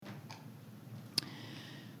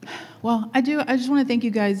Well, I do. I just want to thank you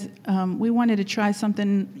guys. We wanted to try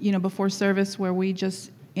something, before service where we just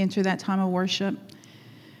enter that time of worship.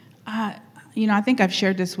 I think I've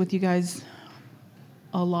shared this with you guys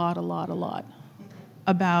a lot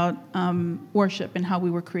about worship and how we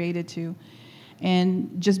were created to,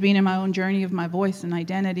 and just being in my own journey of my voice and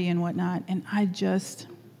identity and whatnot. And I just,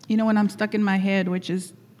 when I'm stuck in my head, which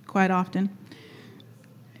is quite often,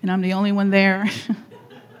 and I'm the only one there,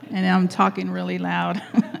 and I'm talking really loud.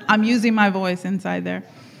 I'm using my voice inside there.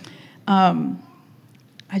 I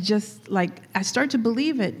start to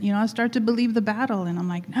believe it. I start to believe the battle, and I'm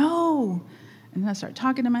like, no. And then I start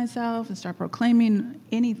talking to myself and start proclaiming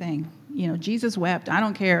anything. Jesus wept. I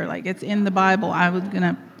don't care. Like, it's in the Bible.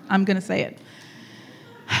 I'm gonna say it.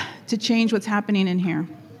 To change what's happening in here,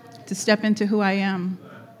 to step into who I am.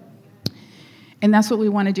 And that's what we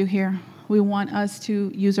want to do here. We want us to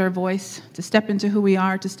use our voice, to step into who we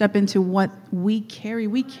are, to step into what we carry.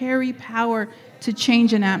 We carry power to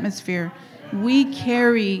change an atmosphere. We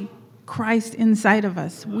carry Christ inside of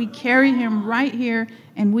us. We carry him right here,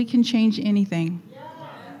 and we can change anything.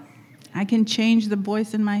 I can change the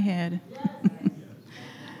voice in my head.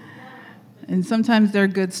 And sometimes they're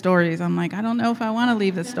good stories. I'm like, I don't know if I want to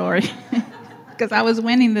leave the story because I was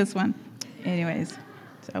winning this one. Anyways,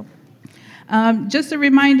 so... just a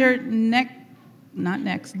reminder,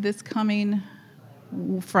 this coming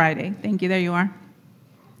Friday. Thank you, there you are.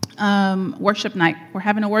 Worship night. We're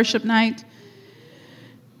having a worship night.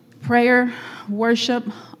 Prayer, worship,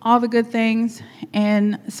 all the good things.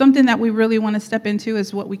 And something that we really want to step into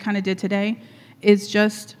is what we kind of did today, is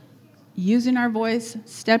just using our voice,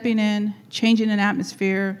 stepping in, changing an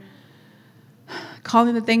atmosphere,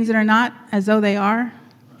 calling the things that are not as though they are,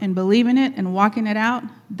 and believing it and walking it out.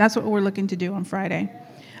 That's what we're looking to do on Friday.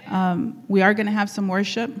 We are going to have some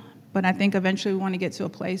worship, but I think eventually we want to get to a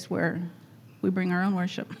place where we bring our own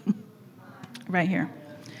worship right here.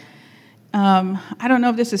 I don't know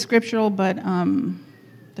if this is scriptural, but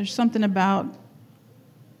there's something about,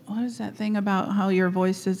 what is that thing about how your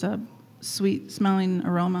voice is a sweet-smelling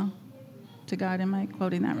aroma to God? Am I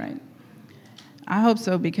quoting that right? I hope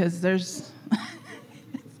so, because there's...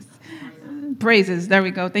 Praises, there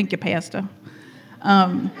we go. Thank you, Pastor.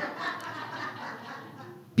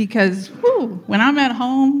 Because when I'm at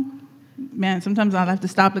home, man, sometimes I'll have to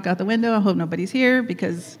stop, look out the window. I hope nobody's here,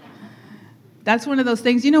 because that's one of those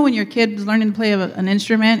things. When your kid is learning to play an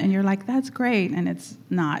instrument, and you're like, that's great, and it's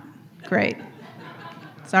not great.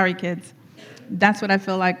 Sorry, kids. That's what I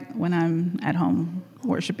feel like when I'm at home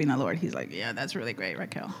worshiping the Lord. He's like, yeah, that's really great,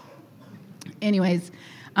 Raquel. Anyways,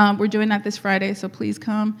 we're doing that this Friday, so please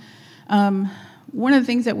come. One of the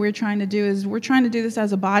things that we're trying to do is we're trying to do this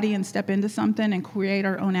as a body and step into something and create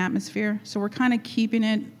our own atmosphere. So we're kind of keeping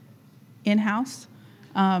it in-house.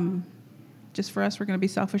 Just for us, we're going to be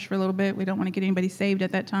selfish for a little bit. We don't want to get anybody saved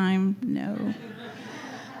at that time. No.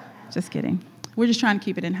 Just kidding. We're just trying to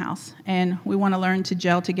keep it in-house. And we want to learn to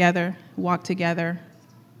gel together, walk together,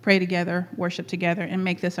 pray together, worship together, and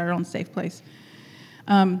make this our own safe place.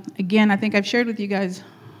 Again, I think I've shared with you guys,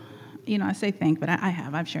 I say think, but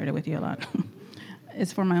I've shared it with you a lot.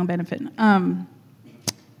 It's for my own benefit.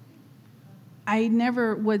 I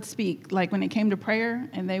never would speak, like when it came to prayer,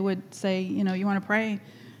 and they would say, you want to pray?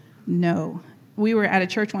 No. We were at a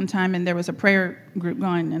church one time, and there was a prayer group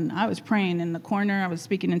going, and I was praying in the corner. I was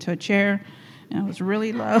speaking into a chair, and I was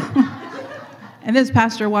really low. And this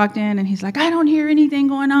pastor walked in, and he's like, I don't hear anything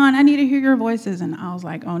going on. I need to hear your voices. And I was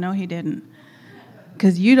like, oh, no, he didn't.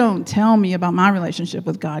 Because you don't tell me about my relationship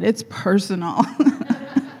with God. It's personal.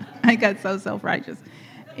 I got so self-righteous.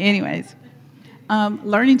 Anyways,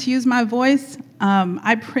 learning to use my voice.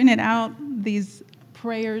 I printed out these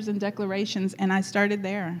prayers and declarations, and I started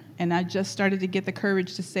there. And I just started to get the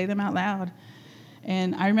courage to say them out loud.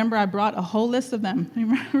 And I remember I brought a whole list of them.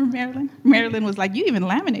 Remember Marilyn? Marilyn was like, you even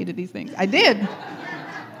laminated these things. I did.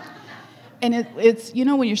 And it's,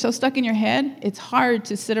 when you're so stuck in your head, it's hard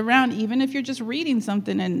to sit around, even if you're just reading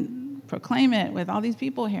something, and proclaim it with all these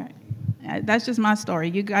people here. That's just my story.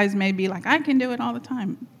 You guys may be like, I can do it all the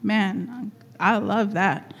time. Man, I love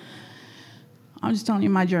that. I'm just telling you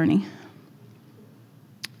my journey.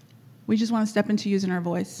 We just want to step into using our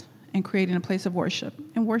voice and creating a place of worship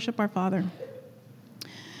and worship our Father.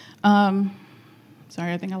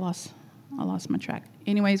 Sorry, I think I lost my track.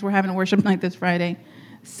 Anyways, we're having a worship night this Friday.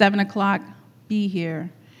 7:00, be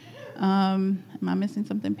here. Am I missing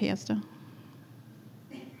something, Pastor?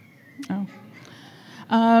 Oh.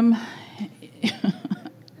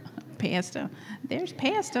 Pastor. There's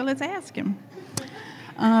Pastor. Let's ask him.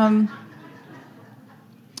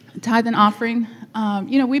 Tithe and offering.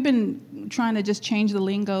 We've been trying to just change the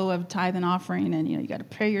lingo of tithe and offering, and you got to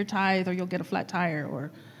pay your tithe or you'll get a flat tire, or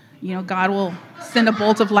God will send a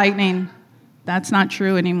bolt of lightning. That's not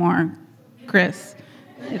true anymore, Chris.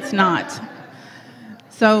 It's not.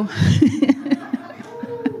 So,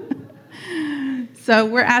 so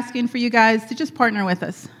we're asking for you guys to just partner with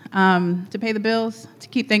us, to pay the bills, to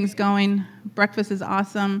keep things going. Breakfast is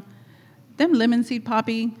awesome. Them lemon seed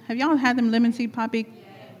poppy. Have y'all had them lemon seed poppy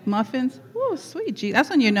muffins? Ooh, sweet gee. That's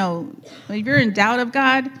when if you're in doubt of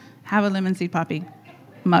God, have a lemon seed poppy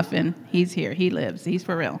muffin. He's here. He lives. He's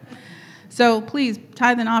for real. So please,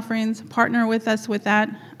 tithe and offerings, partner with us with that.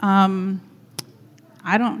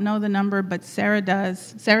 I don't know the number, but Sarah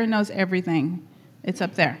does. Sarah knows everything. It's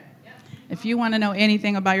up there. If you want to know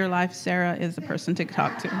anything about your life, Sarah is the person to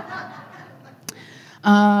talk to.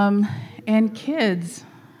 And kids.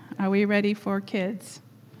 Are we ready for kids?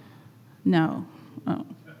 No. Oh.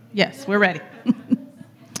 Yes, we're ready.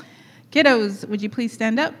 Kiddos, would you please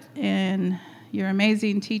stand up? And your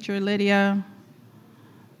amazing teacher, Lydia,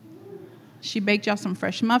 she baked y'all some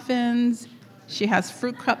fresh muffins. She has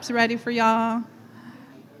fruit cups ready for y'all.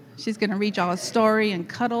 She's going to read y'all a story and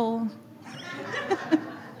cuddle.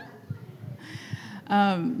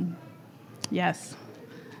 Yes.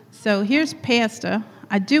 So here's Pastor.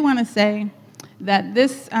 I do want to say that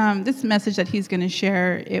this message that he's going to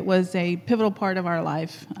share, it was a pivotal part of our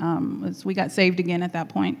life. We got saved again at that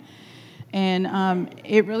point. And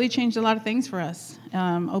it really changed a lot of things for us.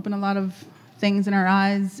 Opened a lot of things in our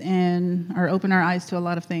eyes, or opened our eyes to a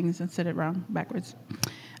lot of things. I said it wrong, backwards.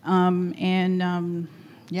 And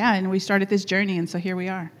we started this journey, and so here we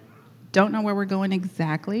are. Don't know where we're going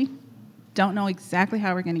exactly. Don't know exactly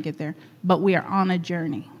how we're going to get there, but we are on a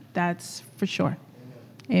journey. That's for sure.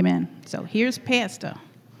 Amen. So here's Pastor.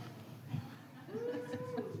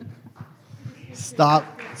 Stop.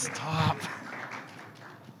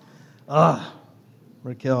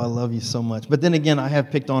 Raquel, I love you so much. But then again, I have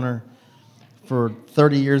picked on her for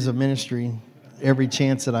 30 years of ministry, every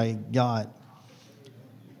chance that I got.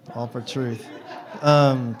 All for truth.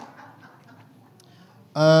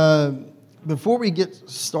 Before we get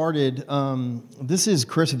started, this is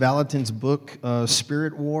Chris Valentin's book,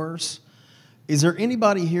 Spirit Wars. Is there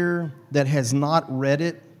anybody here that has not read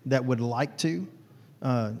it that would like to?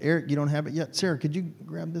 Eric, you don't have it yet? Sarah, could you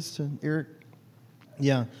grab this to Eric?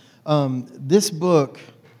 Yeah. This book,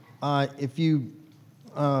 if you...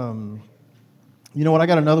 you know what? I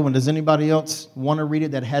got another one. Does anybody else want to read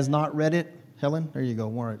it that has not read it? Helen? There you go.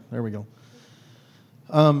 All right. There we go.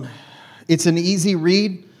 It's an easy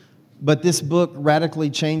read, but this book radically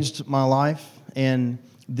changed my life, and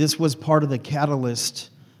this was part of the catalyst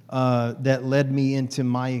that led me into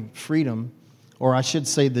my freedom, or I should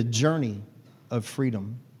say the journey of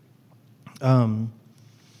freedom. I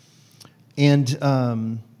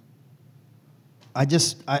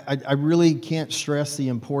really can't stress the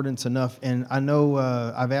importance enough. And I know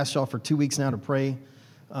I've asked y'all for 2 weeks now to pray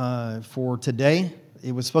for today.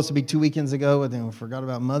 It was supposed to be 2 weekends ago, and then we forgot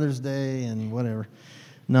about Mother's Day and whatever.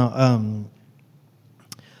 No,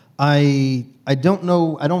 I don't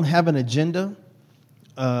know. I don't have an agenda.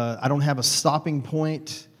 I don't have a stopping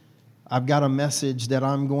point. I've got a message that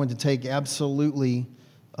I'm going to take absolutely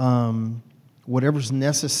whatever's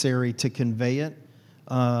necessary to convey it.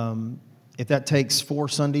 If that takes 4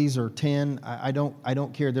 Sundays or 10, I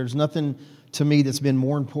don't care. There's nothing to me that's been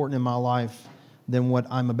more important in my life than what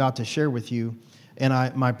I'm about to share with you.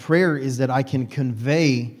 And my prayer is that I can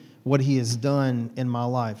convey what He has done in my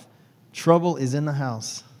life. Trouble is in the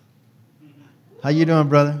house. How you doing,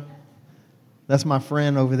 brother? That's my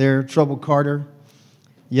friend over there, Trouble Carter.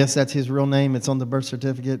 Yes, that's his real name. It's on the birth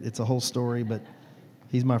certificate. It's a whole story, but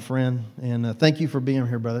he's my friend. And thank you for being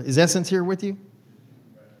here, brother. Is Essence here with you?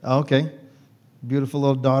 Oh, okay. Beautiful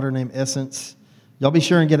little daughter named Essence. Y'all be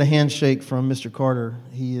sure and get a handshake from Mr. Carter.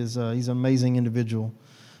 He's an amazing individual.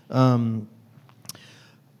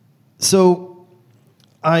 So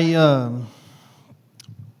I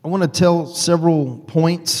want to tell several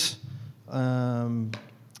points of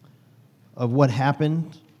what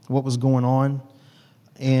happened, what was going on.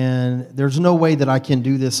 And there's no way that I can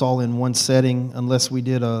do this all in one setting unless we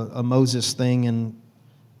did a Moses thing and,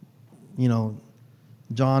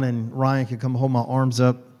 John and Ryan could come hold my arms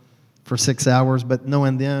up for 6 hours. But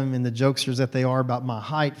knowing them and the jokesters that they are about my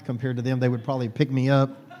height compared to them, they would probably pick me up,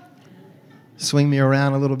 swing me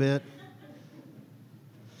around a little bit.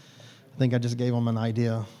 I think I just gave them an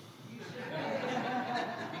idea.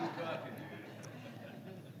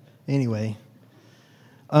 Anyway,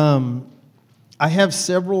 I have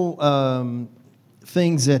several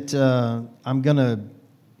things that I'm going to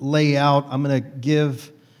lay out. I'm going to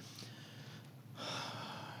give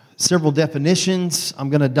several definitions. I'm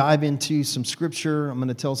going to dive into some scripture. I'm going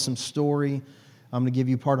to tell some story. I'm going to give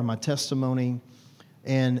you part of my testimony.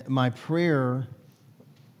 And my prayer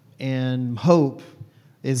and hope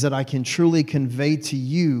is that I can truly convey to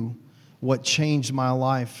you what changed my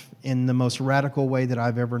life in the most radical way that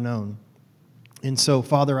I've ever known. And so,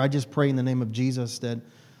 Father, I just pray in the name of Jesus that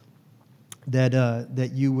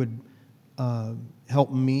you would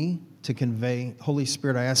help me to convey. Holy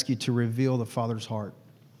Spirit, I ask you to reveal the Father's heart,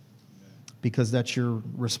 because that's your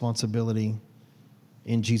responsibility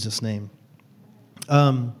in Jesus' name.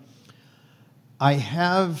 I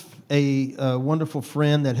have a wonderful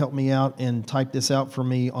friend that helped me out and typed this out for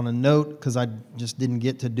me on a note because I just didn't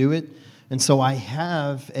get to do it. And so I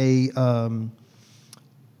have a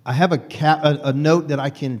note that I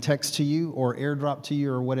can text to you or airdrop to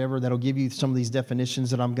you or whatever that'll give you some of these definitions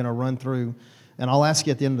that I'm going to run through. And I'll ask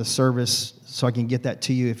you at the end of the service so I can get that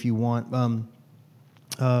to you if you want.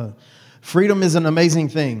 Freedom is an amazing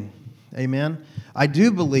thing. Amen. I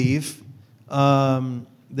do believe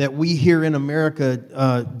that we here in America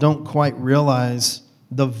don't quite realize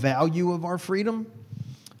the value of our freedom.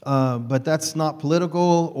 But that's not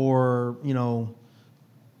political or,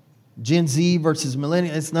 Gen Z versus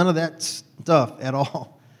millennial. It's none of that stuff at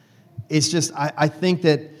all. It's just, I think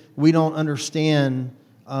that we don't understand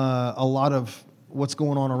a lot of what's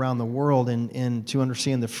going on around the world and to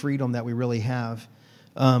understand the freedom that we really have.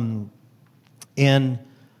 And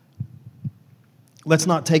let's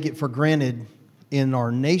not take it for granted in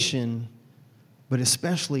our nation, but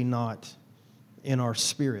especially not in our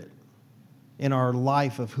spirit, in our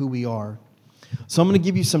life of who we are. So I'm going to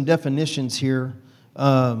give you some definitions here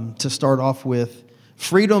to start off with.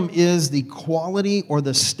 Freedom is the quality or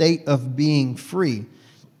the state of being free.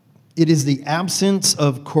 It is the absence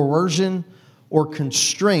of coercion or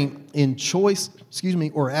constraint in choice,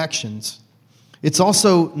 or actions. It's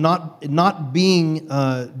also not being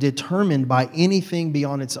determined by anything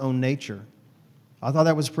beyond its own nature. I thought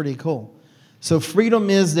that was pretty cool. So freedom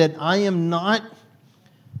is that I am not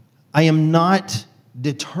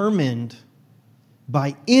determined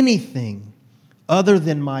by anything other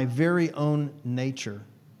than my very own nature.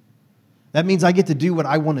 That means I get to do what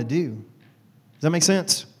I want to do. Does that make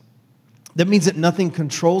sense? That means that nothing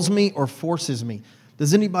controls me or forces me.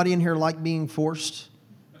 Does anybody in here like being forced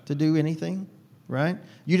to do anything? Right?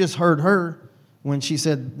 You just heard her when she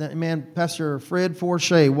said, man, Pastor Fred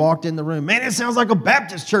Forche walked in the room. Man, it sounds like a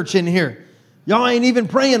Baptist church in here. Y'all ain't even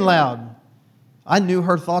praying loud. I knew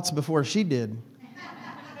her thoughts before she did.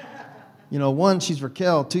 One, she's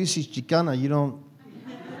Raquel. Two, she's Chicana. You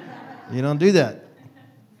don't do that.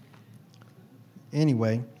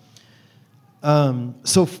 Anyway,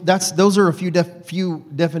 so those are a few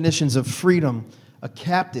definitions of freedom. A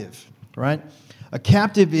captive, right? A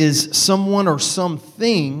captive is someone or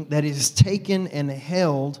something that is taken and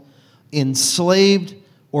held, enslaved,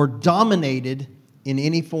 or dominated in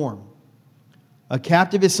any form. A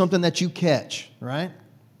captive is something that you catch, right?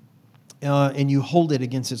 And you hold it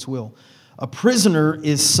against its will. A prisoner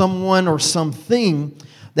is someone or something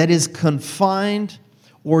that is confined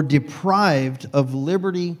or deprived of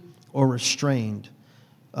liberty or restrained.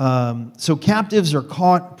 So captives are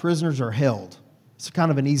caught, prisoners are held. It's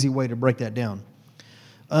kind of an easy way to break that down.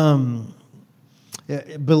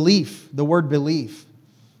 Belief, the word belief.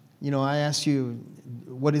 I asked you,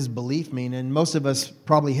 what does belief mean? And most of us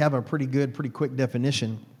probably have a pretty quick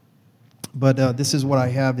definition. But this is what I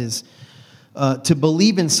have is, to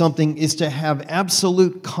believe in something is to have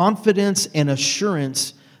absolute confidence and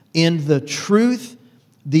assurance in the truth,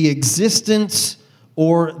 the existence,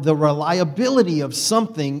 or the reliability of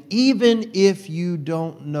something, even if you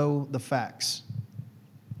don't know the facts.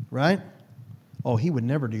 Right? Oh, he would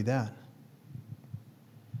never do that.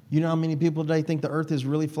 You know how many people today think the earth is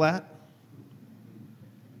really flat?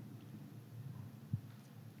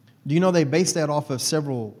 Do you know they base that off of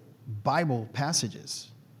several Bible passages?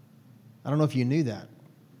 I don't know if you knew that.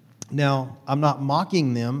 Now, I'm not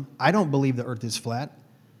mocking them. I don't believe the earth is flat.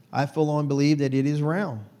 I full on believe that it is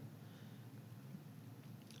round.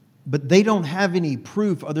 But they don't have any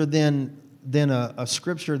proof other than a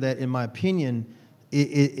scripture that, in my opinion,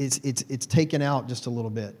 it's taken out just a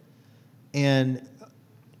little bit. And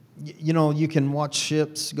you can watch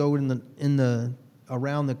ships go in the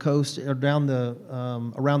around the coast or down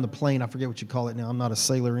around the plain. I forget what you call it now. I'm not a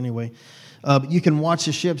sailor anyway. But you can watch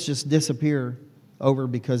the ships just disappear over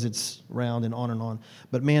because it's round and on.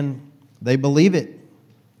 But man, they believe it,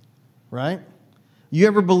 right? You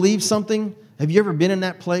ever believe something? Have you ever been in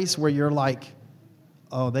that place where you're like,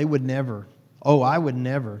 oh, they would never. Oh, I would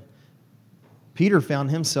never. Peter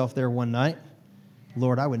found himself there one night.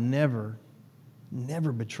 Lord, I would never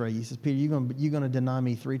never betray you. He says, Peter, you're going to deny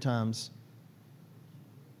me 3 times.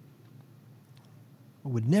 I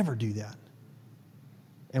would never do that.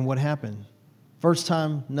 And what happened? First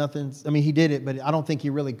time, nothing. I mean, he did it, but I don't think he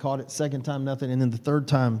really caught it. Second time, nothing. And then the third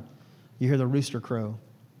time, you hear the rooster crow.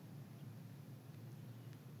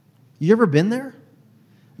 You ever been there?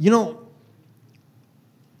 You know,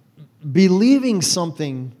 believing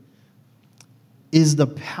something is the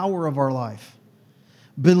power of our life.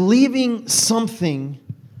 Believing something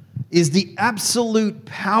is the absolute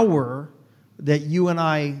power that you and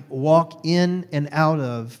I walk in and out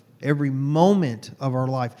of every moment of our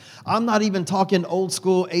life. I'm not even talking old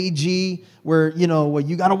school AG where,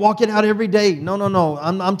 you got to walk it out every day. No.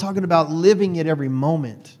 I'm talking about living it every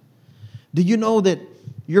moment. Do you know that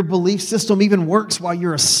your belief system even works while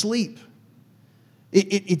you're asleep?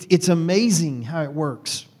 It's amazing how it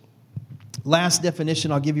works. Last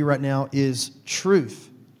definition I'll give you right now is truth.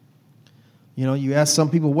 You ask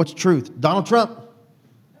some people, what's truth? Donald Trump.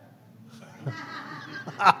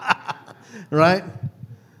 Right?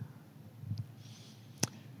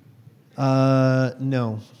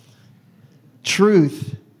 No.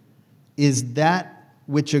 Truth is that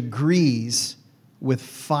which agrees with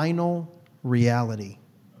final reality.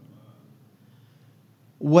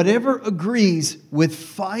 Whatever agrees with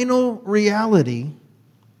final reality,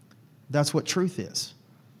 that's what truth is.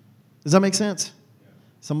 Does that make sense?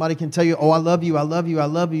 Somebody can tell you, oh, I love you, I love you, I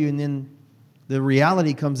love you, and then the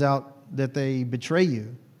reality comes out that they betray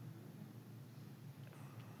you.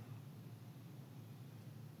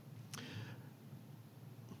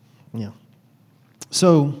 Yeah.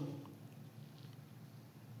 So,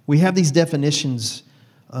 we have these definitions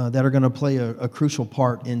that are going to play a crucial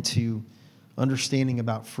part into understanding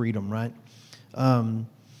about freedom, right?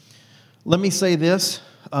 Let me say this,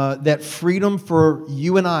 that freedom for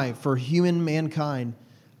you and I, for human mankind,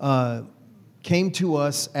 came to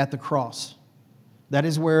us at the cross. That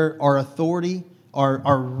is where our authority,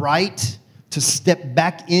 our right to step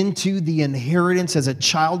back into the inheritance as a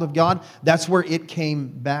child of God, that's where it came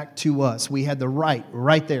back to us. We had the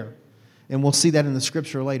right there. And we'll see that in the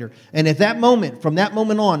scripture later. And at that moment, from that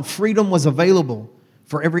moment on, freedom was available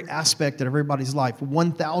for every aspect of everybody's life,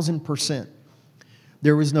 1,000%.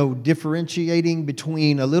 There was no differentiating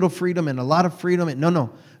between a little freedom and a lot of freedom. No.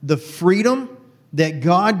 The freedom that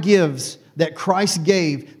God gives, that Christ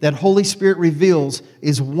gave, that Holy Spirit reveals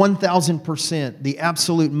is 1,000%, the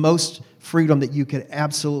absolute most freedom that you could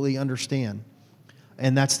absolutely understand.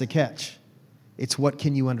 And that's the catch. It's what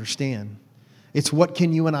can you understand? It's what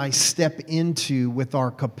can you and I step into with our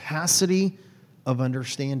capacity of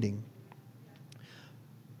understanding.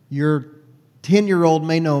 Your 10-year-old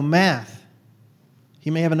may know math. He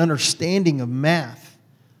may have an understanding of math.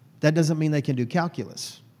 That doesn't mean they can do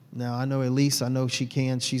calculus. Now, I know Elise, I know she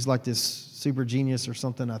can. She's like this super genius or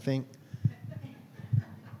something, I think.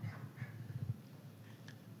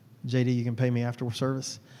 JD, you can pay me after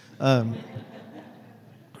service. Does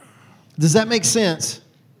that make sense?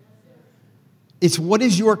 It's what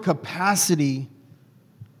is your capacity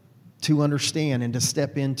to understand and to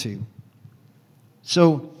step into.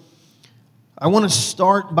 So I want to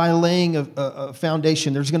start by laying a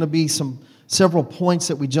foundation. There's going to be several points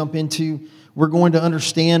that we jump into. We're going to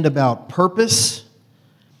understand about purpose.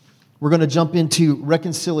 We're going to jump into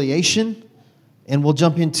reconciliation. And we'll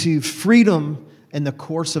jump into freedom in the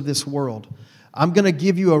course of this world. I'm going to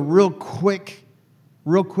give you a real quick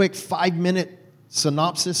 5-minute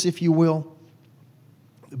synopsis, if you will,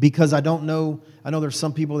 because I know there's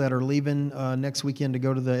some people that are leaving next weekend to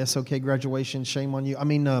go to the SOK graduation. Shame on you.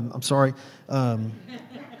 I'm sorry. No,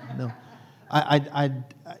 I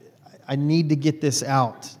need to get this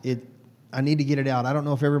out. I need to get it out. I don't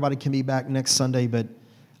know if everybody can be back next Sunday, but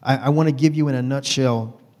I want to give you in a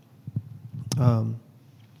nutshell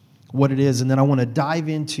what it is, and then I want to dive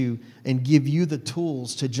into and give you the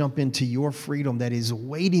tools to jump into your freedom that is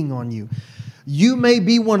waiting on you. You may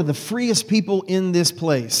be one of the freest people in this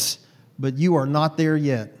place, but you are not there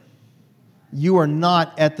yet. You are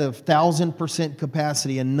not at the 1,000%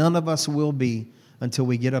 capacity, and none of us will be until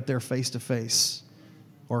we get up there face to face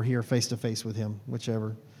or here face to face with Him,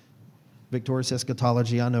 whichever. Victorious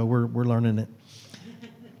eschatology, I know we're learning it.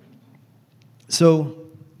 So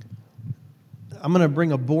I'm going to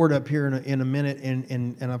bring a board up here in a minute,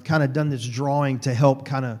 and I've kind of done this drawing to help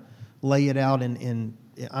kind of lay it out. And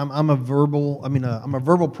I'm a verbal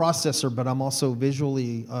processor, but I'm also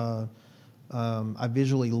visually I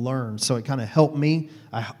visually learn. So it kind of helped me.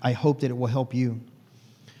 I hope that it will help you.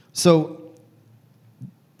 So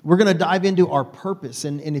we're going to dive into our purpose.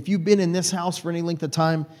 And if you've been in this house for any length of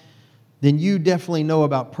time, then you definitely know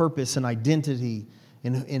about purpose and identity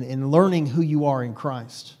and learning who you are in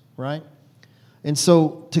Christ, right? And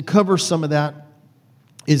so to cover some of that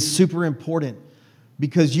is super important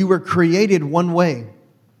because you were created one way.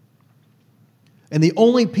 And the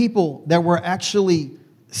only people that were actually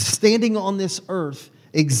standing on this earth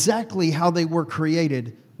exactly how they were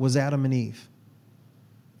created was Adam and Eve.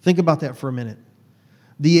 Think about that for a minute.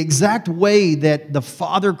 The exact way that the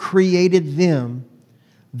Father created them,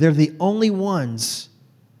 they're the only ones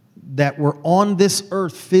that were on this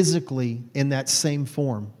earth physically in that same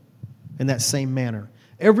form, in that same manner.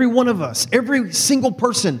 Every one of us, every single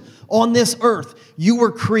person on this earth, you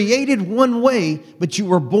were created one way, but you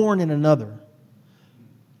were born in another.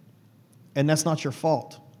 And that's not your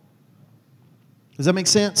fault. Does that make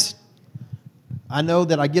sense? I know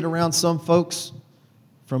that I get around some folks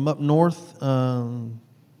from up north, and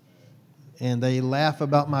they laugh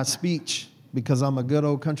about my speech because I'm a good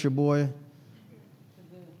old country boy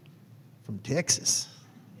from Texas.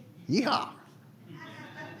 Yeehaw.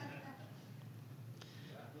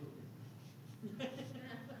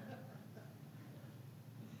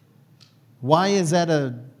 Why is that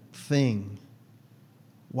a thing?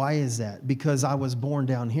 Why is that? Because I was born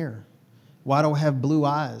down here. Why do I have blue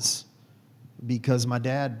eyes? Because my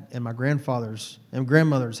dad and my grandfathers and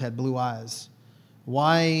grandmothers had blue eyes.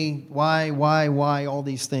 Why all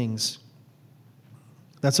these things?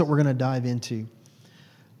 That's what we're going to dive into.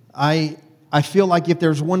 I feel like if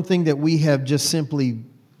there's one thing that we have just simply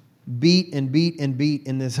beat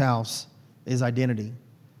in this house is identity.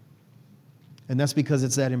 And that's because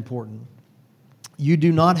it's that important. You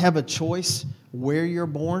do not have a choice where you're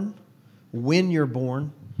born, when you're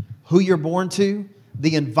born, who you're born to,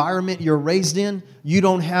 the environment you're raised in. You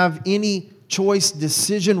don't have any choice,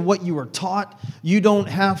 decision, what you were taught. You don't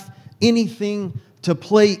have anything to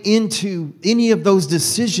play into any of those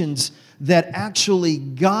decisions that actually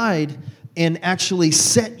guide and actually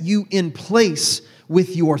set you in place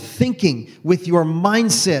with your thinking, with your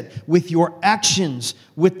mindset, with your actions,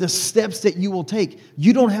 with the steps that you will take.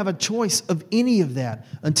 You don't have a choice of any of that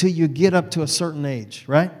until you get up to a certain age,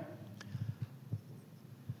 right?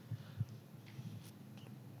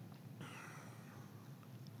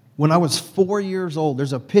 When I was 4 years old,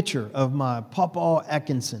 there's a picture of my Papa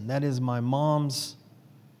Atkinson. That is my mom's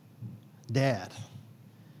dad.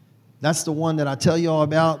 That's the one that I tell you all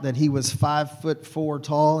about, that he was 5'4"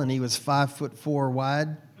 tall and he was 5'4"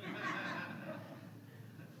 wide.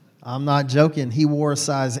 I'm not joking. He wore a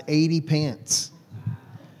size 80 pants.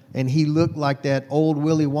 And he looked like that old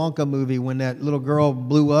Willy Wonka movie when that little girl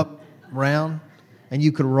blew up round and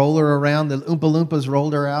you could roll her around. The Oompa Loompas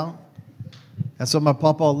rolled her out. That's what my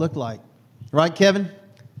papa looked like. Right, Kevin?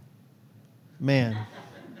 Man.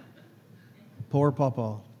 Poor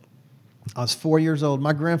papa. I was 4 years old.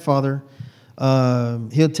 My grandfather,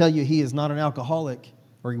 he'll tell you he is not an alcoholic,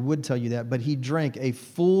 or he would tell you that, but he drank a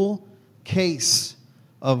full case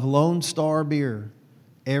of Lone Star beer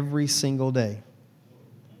every single day.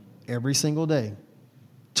 Every single day.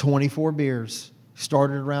 24 beers.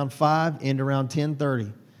 Started around 5, ended around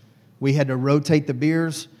 10:30. We had to rotate the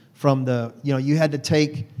beers from you had to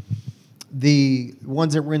take the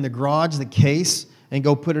ones that were in the garage, the case, and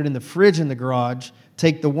go put it in the fridge in the garage.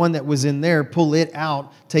 Take the one that was in there, pull it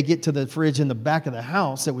out, take it to the fridge in the back of the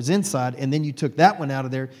house that was inside, and then you took that one out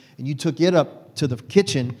of there and you took it up to the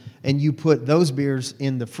kitchen and you put those beers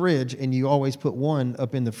in the fridge, and you always put one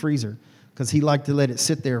up in the freezer because he liked to let it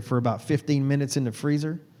sit there for about 15 minutes in the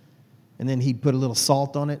freezer, and then he'd put a little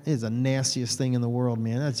salt on it. It's the nastiest thing in the world,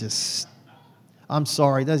 man. That's just, I'm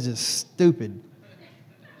sorry, that's just stupid.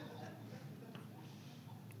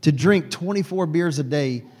 To drink 24 beers a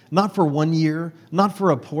day, not for 1 year, not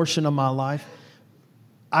for a portion of my life.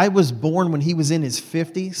 I was born when he was in his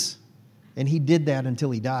 50s, and he did that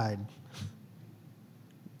until he died.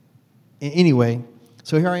 Anyway,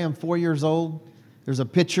 so here I am, 4 years old. There's a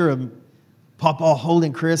picture of Papa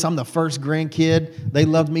holding Chris. I'm the first grandkid. They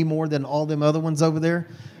loved me more than all them other ones over there.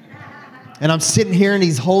 And I'm sitting here, and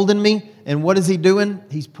he's holding me, and what is he doing?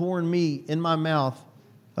 He's pouring me in my mouth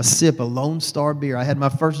a sip of Lone Star beer. I had my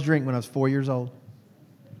first drink when I was 4 years old.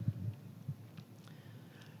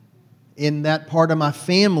 In that part of my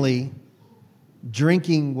family,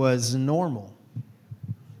 drinking was normal.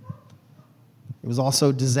 It was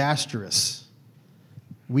also disastrous.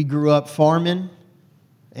 We grew up farming,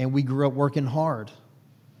 and we grew up working hard.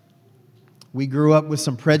 We grew up with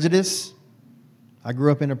some prejudice. I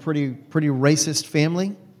grew up in a pretty racist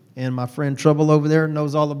family, and my friend Trouble over there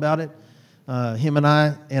knows all about it. Him and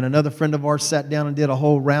I and another friend of ours sat down and did a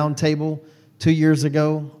whole round table 2 years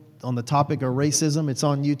ago on the topic of racism. It's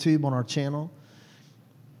on YouTube on our channel.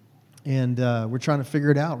 And we're trying to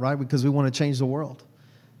figure it out, right? Because we want to change the world.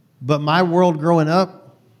 But my world growing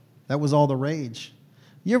up, that was all the rage.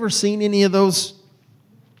 You ever seen any of those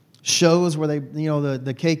shows where they,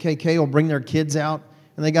 the KKK will bring their kids out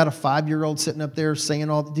and they got a 5-year-old sitting up there saying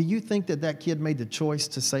all, do you think that kid made the choice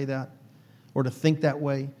to say that or to think that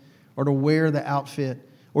way or to wear the outfit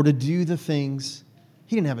or to do the things?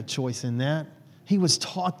 He didn't have a choice in that. He was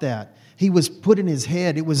taught that. He was put in his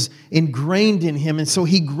head. It was ingrained in him. And so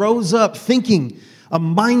he grows up thinking a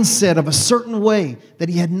mindset of a certain way that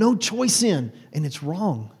he had no choice in, and it's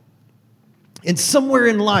wrong. And somewhere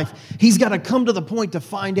in life, he's got to come to the point to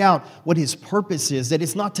find out what his purpose is, that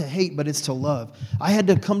it's not to hate, but it's to love. I had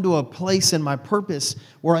to come to a place in my purpose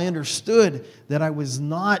where I understood that I was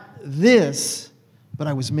not this, but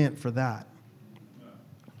I was meant for that.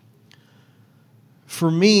 For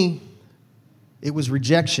me, it was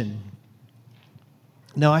rejection.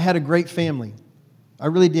 Now, I had a great family. I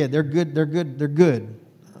really did. They're good.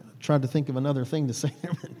 I tried to think of another thing to say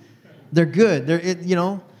there. They're good.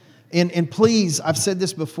 And please, I've said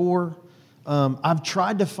this before. I've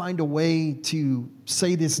tried to find a way to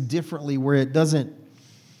say this differently where it doesn't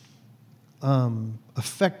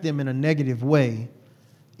affect them in a negative way.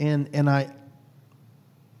 And I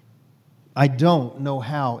don't know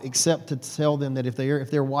how, except to tell them that if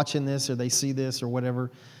they're watching this or they see this or whatever,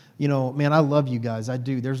 man, I love you guys. I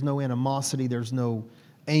do. There's no animosity. There's no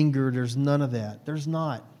anger. There's none of that. There's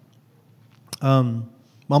not. My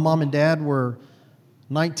mom and dad were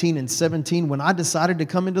 19 and 17 when I decided to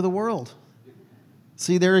come into the world.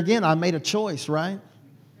 See, there again, I made a choice, right?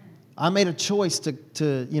 I made a choice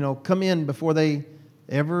to come in before they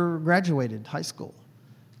ever graduated high school.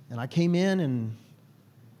 And I came in, and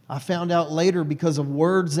I found out later because of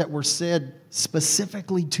words that were said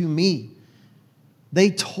specifically to me. They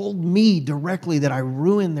told me directly that I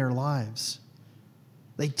ruined their lives.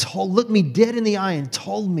 They looked me dead in the eye and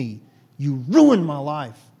told me, you ruined my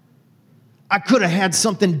life. I could have had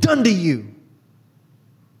something done to you.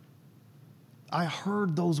 I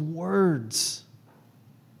heard those words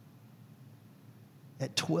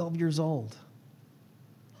at 12 years old.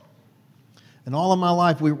 And all of my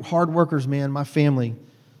life, we were hard workers, man, my family.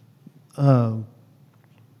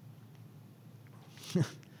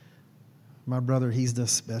 My brother, he's the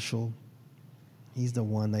special. He's the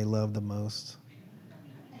one they love the most.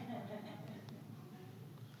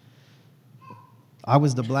 I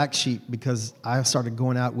was the black sheep because I started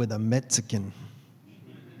going out with a Mexican.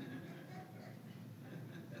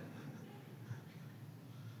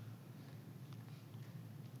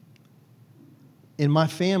 In my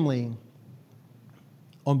family,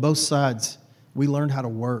 on both sides, we learned how to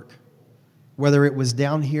work. Whether it was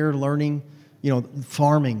down here learning,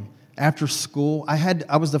 farming, after school.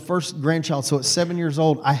 I was the first grandchild, so at 7 years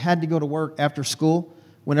old, I had to go to work after school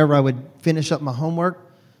whenever I would finish up my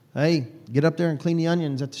homework. Hey, get up there and clean the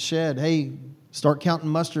onions at the shed. Hey, start counting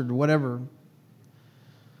mustard or whatever.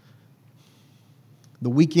 The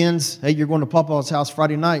weekends, hey, you're going to Papa's house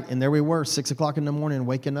Friday night, and there we were, 6 o'clock in the morning,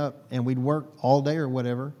 waking up, and we'd work all day or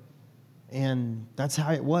whatever. And that's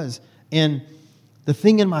how it was. And the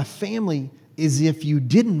thing in my family is if you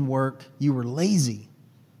didn't work, you were lazy.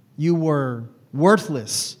 You were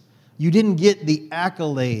worthless. You didn't get the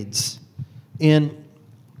accolades. And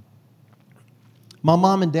my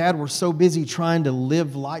mom and dad were so busy trying to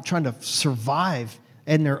live life, trying to survive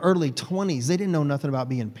in their early 20s. They didn't know nothing about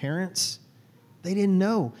being parents. They didn't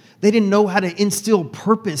know. They didn't know how to instill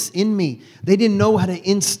purpose in me. They didn't know how to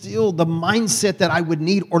instill the mindset that I would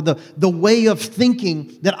need or the way of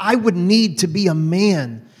thinking that I would need to be a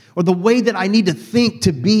man or the way that I need to think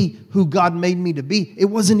to be who God made me to be. It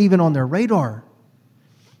wasn't even on their radar.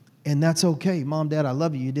 And that's okay. Mom, Dad, I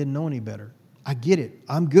love you. You didn't know any better. I get it.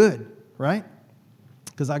 I'm good, right?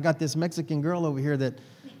 Because I got this Mexican girl over here that,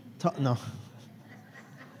 no.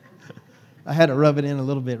 I had to rub it in a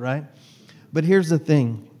little bit, right? But here's the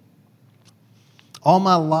thing. All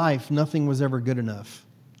my life, nothing was ever good enough.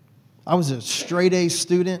 I was a straight A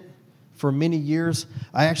student for many years.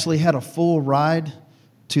 I actually had a full ride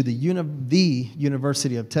to the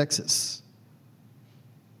University of Texas.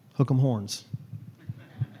 Hook 'em horns.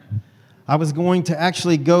 I was going to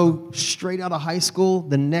actually go straight out of high school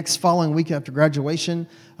the next following week after graduation.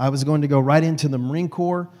 I was going to go right into the Marine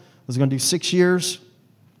Corps. I was going to do 6 years,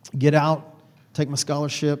 get out, take my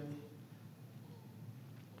scholarship.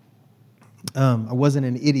 I wasn't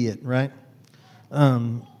an idiot, right?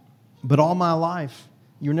 But all my life,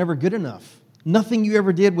 you're never good enough. Nothing you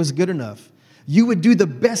ever did was good enough. You would do the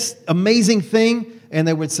best, amazing thing, and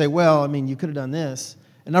they would say, well, I mean, you could have done this.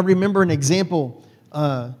 And I remember an example.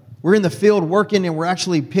 We're in the field working, and we're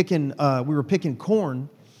actually picking corn,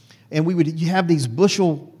 and you have these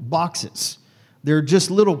bushel boxes They're just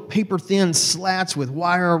little paper-thin slats with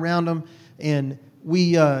wire around them, and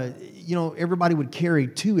we, everybody would carry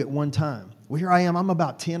 2 at one time. Well, here I am. I'm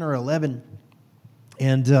about 10 or 11,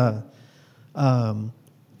 and I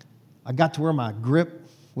got to where my grip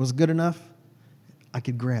was good enough. I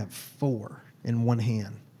could grab 4 in one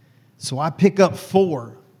hand. So I pick up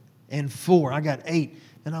 4 and 4. I got 8,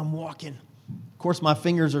 and I'm walking. Of course, my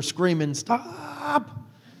fingers are screaming, "Stop!"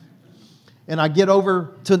 And I get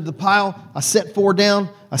over to the pile. I set 4 down.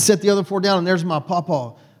 I set the other 4 down, and there's my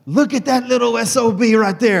pawpaw. "Look at that little SOB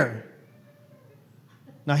right there."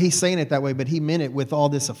 Now, he's saying it that way, but he meant it with all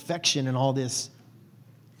this affection and all this,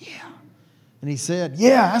 yeah. And he said,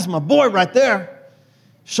 "Yeah, that's my boy right there.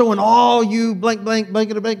 Showing all you blank, blank, blank,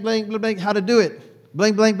 blank, blank, blank, blank, how to do it.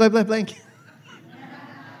 Blank, blank, blank, blank, blank."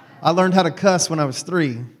 I learned how to cuss when I was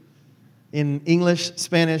 3 in English,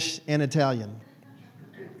 Spanish, and Italian.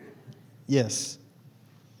 Yes.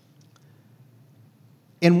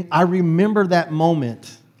 And I remember that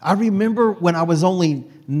moment. I remember when I was only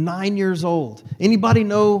 9 years old. Anybody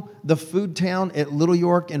know the food town at Little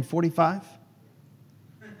York and 45?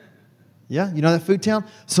 Yeah, you know that food town?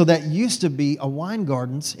 So that used to be a Wine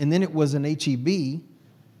Gardens, and then it was an H-E-B,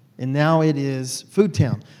 and now it is Food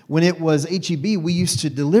Town. When it was H-E-B, we used to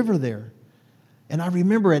deliver there. And I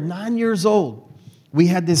remember at 9 years old, we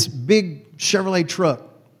had this big Chevrolet truck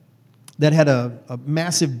that had a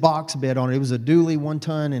massive box bed on it. It was a dually, 1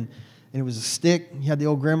 ton, and it was a stick. You had the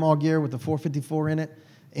old grandma gear with the 454 in it.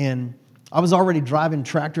 And I was already driving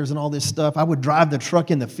tractors and all this stuff. I would drive the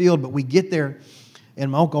truck in the field, but we get there,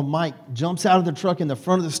 and my Uncle Mike jumps out of the truck in the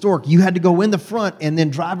front of the store. You had to go in the front and then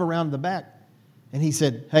drive around the back. And he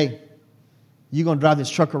said, "Hey, you're going to drive this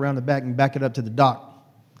truck around the back and back it up to the dock."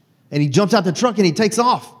 And he jumps out the truck and he takes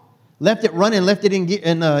off. Left it running, left it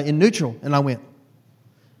in neutral. And I went,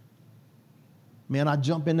 man, I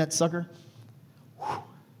jump in that sucker. Whew.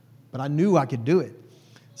 But I knew I could do it.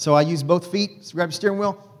 So I used both feet, grab the steering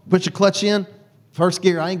wheel, put your clutch in. First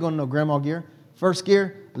gear, I ain't going to no grandma gear. First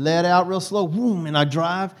gear, let out real slow, boom, and I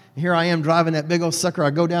drive. Here I am driving that big old sucker. I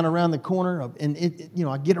go down around the corner, and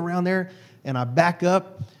I get around there, and I back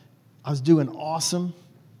up. I was doing awesome.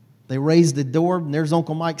 They raised the door, and there's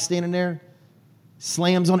Uncle Mike standing there,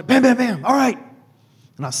 slams on it, bam, bam, bam, all right.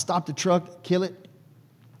 And I stopped the truck, kill it,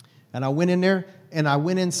 and I went in there, and I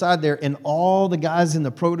went inside there, and all the guys in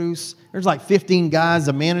the produce, there's like 15 guys,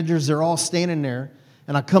 the managers, they're all standing there,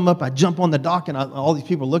 and I come up, I jump on the dock, and all these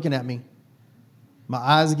people are looking at me. My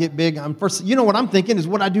eyes get big. You know what I'm thinking is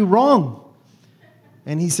what I do wrong.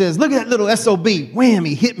 And he says, "Look at that little SOB. Wham,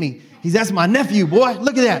 he hit me. That's my nephew, boy.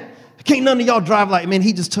 Look at that. Can't none of y'all drive like," man,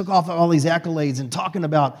 he just took off all these accolades and talking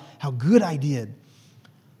about how good I did.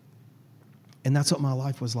 And that's what my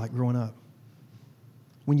life was like growing up.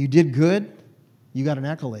 When you did good, you got an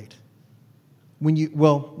accolade.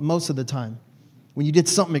 Most of the time. When you did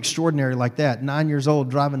something extraordinary like that, 9 years old,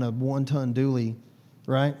 driving a 1-ton dually,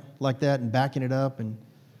 right? Like that, and backing it up.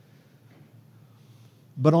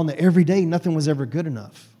 But on the everyday, nothing was ever good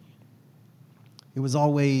enough. It was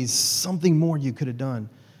always something more you could have done.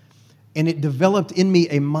 And it developed in me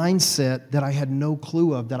a mindset that I had no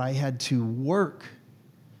clue of, that I had to work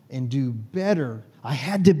and do better. I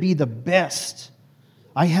had to be the best.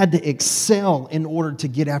 I had to excel in order to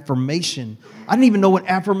get affirmation. I didn't even know what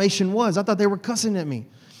affirmation was. I thought they were cussing at me.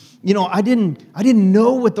 I didn't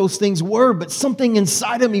know what those things were, but something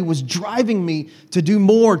inside of me was driving me to do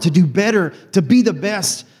more, to do better, to be the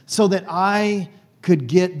best, so that I could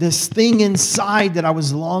get this thing inside that I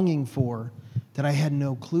was longing for, that I had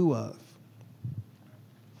no clue of.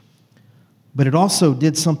 But it also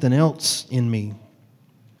did something else in me.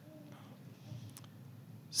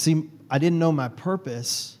 See, I didn't know my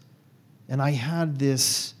purpose, and I had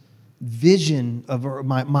this vision of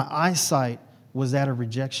my eyesight was that of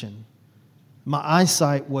rejection. My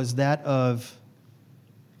eyesight was that of,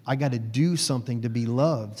 I got to do something to be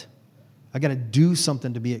loved. I got to do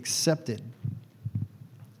something to be accepted.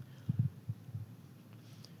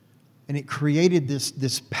 And it created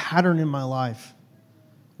this pattern in my life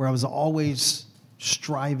where I was always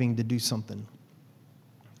striving to do something.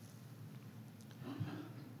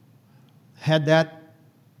 Had that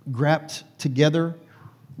grabbed together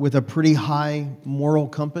with a pretty high moral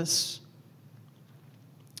compass,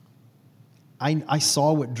 I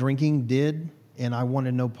saw what drinking did, and I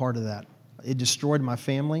wanted no part of that. It destroyed my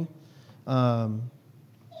family. It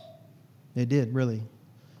did, really.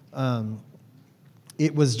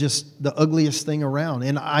 It was just the ugliest thing around.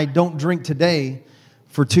 And I don't drink today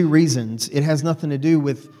for 2 reasons. It has nothing to do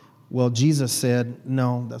with, Jesus said,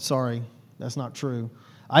 no, sorry, that's not true.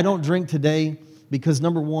 I don't drink today because,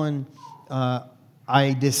 number one,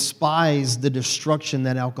 I despise the destruction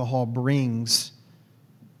that alcohol brings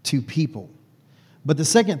to people. But the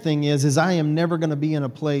second thing is I am never going to be in a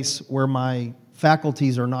place where my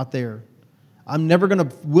faculties are not there. I'm never going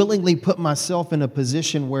to willingly put myself in a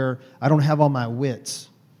position where I don't have all my wits.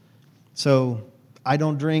 So I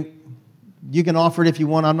don't drink. You can offer it if you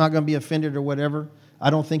want. I'm not going to be offended or whatever. I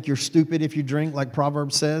don't think you're stupid if you drink, like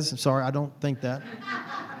Proverbs says. I'm sorry, I don't think that.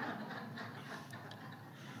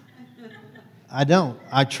 I don't.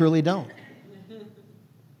 I truly don't.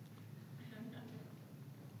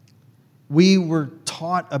 We were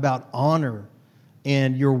taught about honor,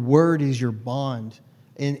 and your word is your bond.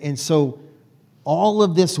 And so all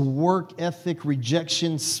of this work ethic,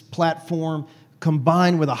 rejections platform,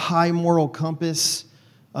 combined with a high moral compass,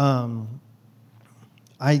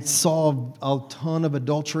 I saw a ton of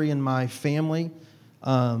adultery in my family,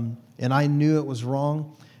 and I knew it was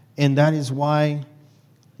wrong. And that is why,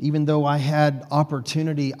 even though I had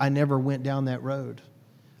opportunity, I never went down that road.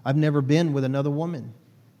 I've never been with another woman.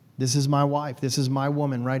 This is my wife. This is my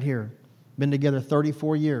woman right here. Been together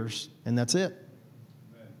 34 years, and that's it.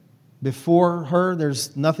 Before her,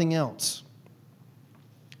 there's nothing else.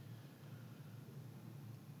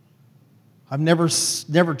 I've never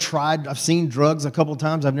tried. I've seen drugs a couple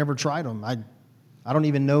times. I've never tried them. I don't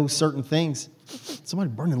even know certain things.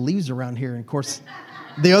 Somebody burning leaves around here. And of course,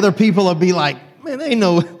 the other people will be like, man, they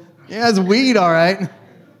know. Yeah, it's weed, all right.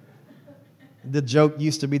 The joke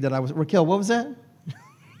used to be that I was, Raquel, what was that?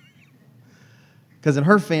 Because in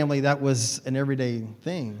her family, that was an everyday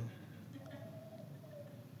thing.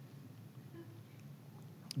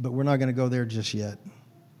 But we're not going to go there just yet.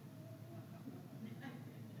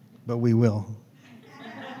 But we will.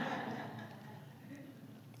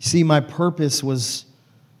 See, my purpose was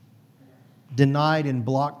denied and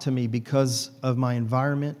blocked to me because of my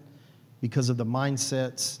environment, because of the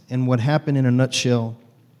mindsets. And what happened in a nutshell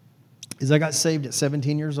is I got saved at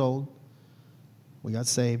 17 years old. We got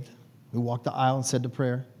saved. We walked the aisle and said the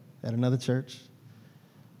prayer at another church.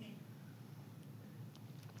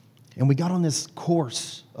 And we got on this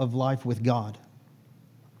course of life with God.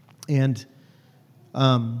 And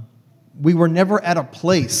we were never at a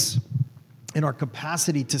place in our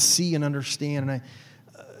capacity to see and understand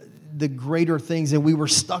the greater things. And we were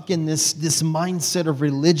stuck in this mindset of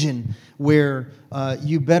religion where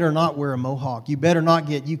you better not wear a mohawk. You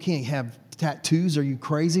can't have tattoos. Are you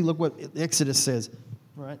crazy? Look what Exodus says.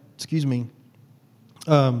 Right? Excuse me.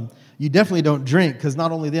 You definitely don't drink, because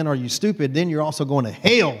not only then are you stupid, then you're also going to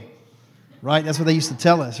hell. Right? That's what they used to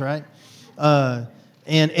tell us, right?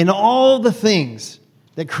 And all the things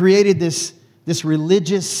that created this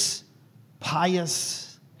religious,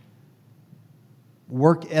 pious,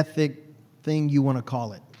 work ethic thing you want to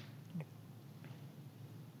call it.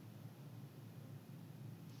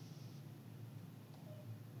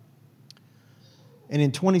 And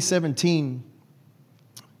in 2017,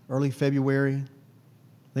 early February, I think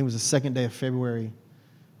it was the second day of February,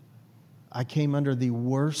 I came under the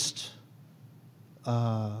worst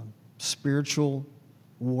spiritual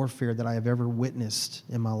warfare that I have ever witnessed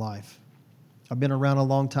in my life. I've been around a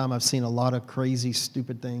long time. I've seen a lot of crazy,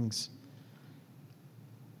 stupid things.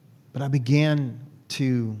 But I began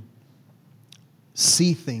to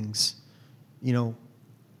see things,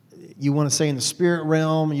 you want to say in the spirit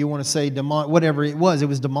realm, you want to say demonic, whatever it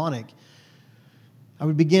was demonic. I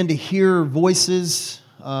would begin to hear voices,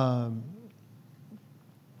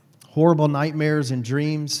 horrible nightmares and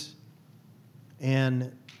dreams.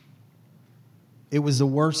 And it was the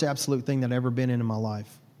worst absolute thing that I've ever been in my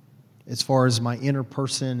life, as far as my inner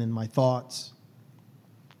person and my thoughts.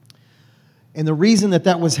 And the reason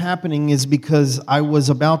that was happening is because I was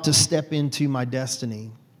about to step into my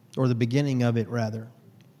destiny, or the beginning of it, rather.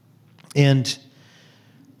 And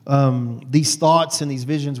these thoughts and these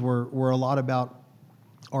visions were a lot about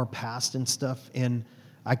our past and stuff. And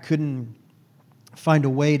I couldn't find a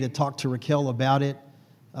way to talk to Raquel about it.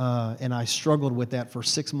 And I struggled with that for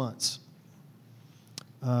 6 months.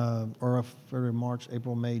 Or February, March,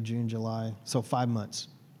 April, May, June, July. So 5 months.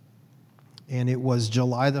 And it was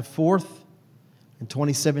July the 4th in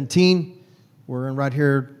 2017. We're in right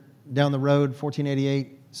here down the road,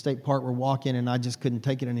 1488 State Park. We're walking, and I just couldn't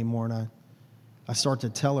take it anymore. And I start to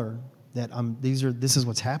tell her that this is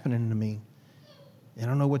what's happening to me. And I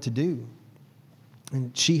don't know what to do.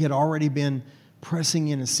 And she had already been pressing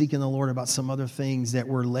in and seeking the Lord about some other things that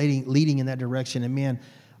were leading in that direction. And man,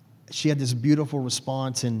 she had this beautiful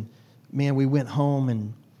response. And man, we went home,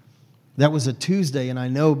 and that was a Tuesday. And I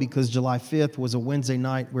know because July 5th was a Wednesday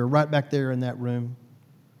night. We were right back there in that room.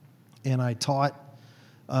 And I taught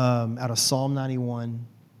out of Psalm 91.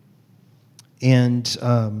 And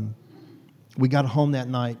we got home that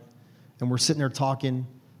night, and we're sitting there talking.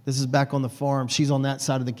 This is back on the farm. She's on that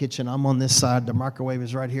side of the kitchen. I'm on this side. The microwave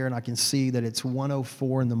is right here, and I can see that it's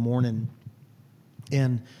 1:04 in the morning.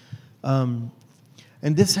 And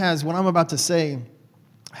this has, what I'm about to say,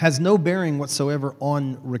 has no bearing whatsoever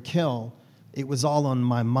on Raquel. It was all on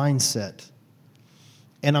my mindset.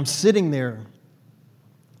 And I'm sitting there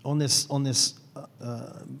on this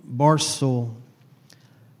bar stool,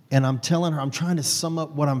 and I'm telling her, I'm trying to sum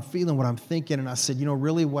up what I'm feeling, what I'm thinking. And I said,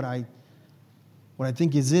 really what I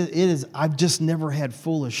think is I've just never had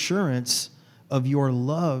full assurance of your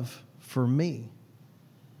love for me.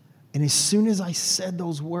 And as soon as I said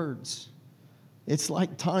those words, it's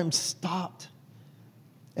like time stopped.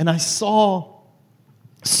 And I saw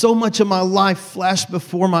so much of my life flash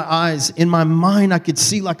before my eyes. In my mind, I could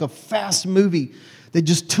see like a fast movie that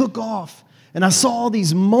just took off. And I saw all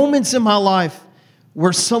these moments in my life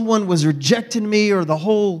where someone was rejecting me, or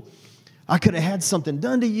I could have had something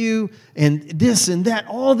done to you, and this and that.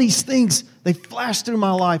 All these things, they flashed through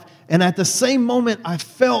my life. And at the same moment, I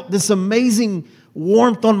felt this amazing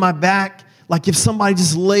warmth on my back, like if somebody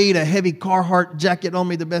just laid a heavy Carhartt jacket on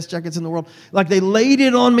me, the best jackets in the world. Like they laid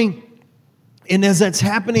it on me. And as that's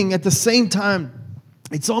happening at the same time,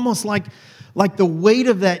 it's almost like the weight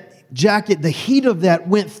of that jacket, the heat of that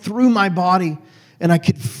went through my body, and I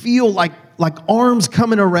could feel like arms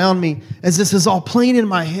coming around me as this is all playing in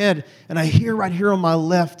my head. And I hear right here on my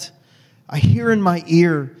left, I hear in my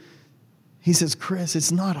ear, he says, Chris,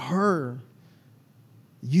 it's not her.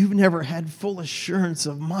 You've never had full assurance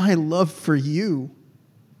of my love for you.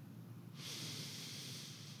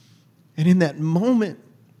 And in that moment,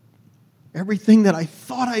 everything that I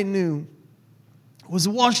thought I knew was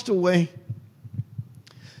washed away.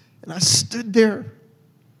 And I stood there.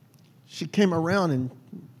 She came around and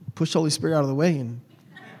pushed the Holy Spirit out of the way, and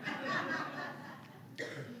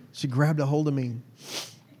she grabbed a hold of me.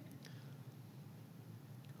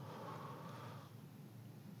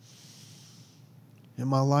 And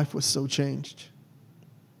my life was so changed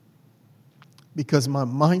because my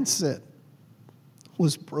mindset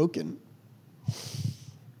was broken.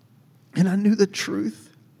 And I knew the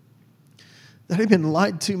truth that I'd been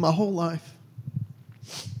lied to my whole life.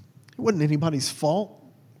 It wasn't anybody's fault.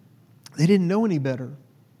 They didn't know any better.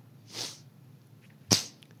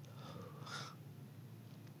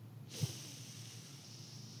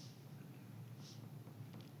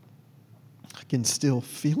 I can still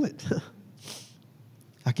feel it.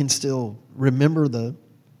 I can still remember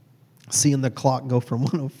seeing the clock go from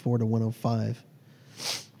 1:04 to 1:05.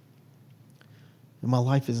 And my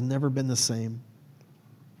life has never been the same.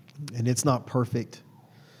 And it's not perfect.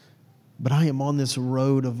 But I am on this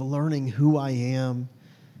road of learning who I am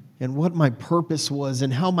and what my purpose was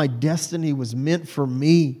and how my destiny was meant for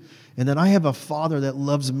me. And that I have a Father that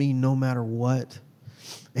loves me no matter what.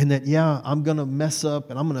 And that, I'm going to mess up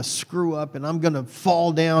and I'm going to screw up and I'm going to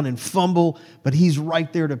fall down and fumble. But He's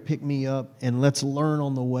right there to pick me up, and let's learn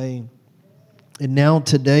on the way. And now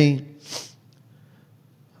today,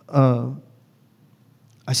 I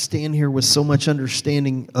stand here with so much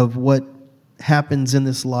understanding of what happens in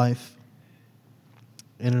this life.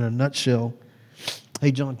 And in a nutshell,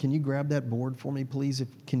 hey, John, can you grab that board for me, please?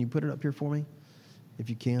 Can you put it up here for me, if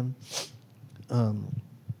you can?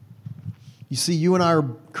 You see, you and I are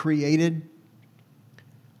created.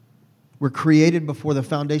 We're created before the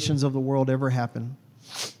foundations of the world ever happened.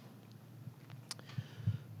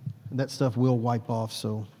 And that stuff will wipe off,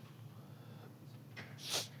 so...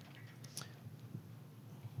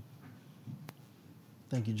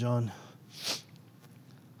 Thank you, John.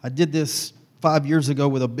 I did this 5 years ago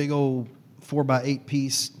with a big old 4x8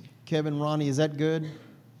 piece. Kevin, Ronnie, is that good?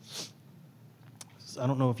 I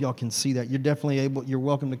don't know if y'all can see that. You're definitely you're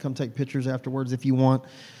welcome to come take pictures afterwards if you want.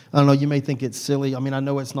 I don't know, you may think it's silly. I mean, I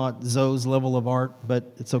know it's not Zoe's level of art,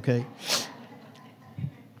 but it's okay.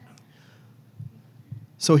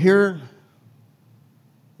 So here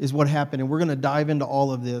is what happened, and we're going to dive into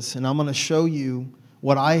all of this, and I'm going to show you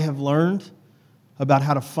what I have learned about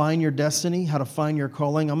how to find your destiny, how to find your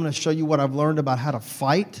calling. I'm going to show you what I've learned about how to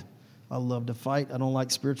fight. I love to fight. I don't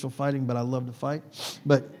like spiritual fighting, but I love to fight.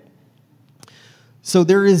 So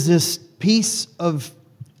there is this piece of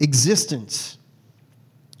existence,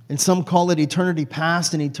 and some call it eternity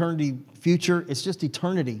past and eternity future. It's just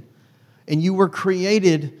eternity. And you were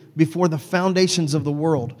created before the foundations of the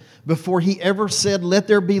world. Before He ever said, let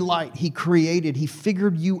there be light, He created. He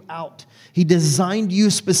figured you out. He designed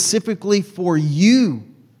you specifically for you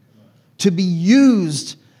to be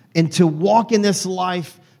used and to walk in this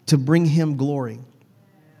life to bring Him glory.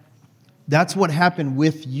 That's what happened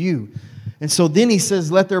with you. And so then He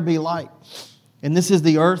says, let there be light. And this is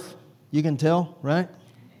the earth. You can tell, right?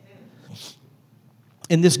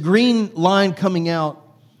 And this green line coming out,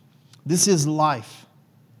 this is life.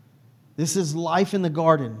 This is life in the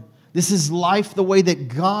garden. This is life the way that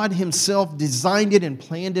God himself designed it and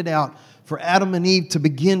planned it out for Adam and Eve to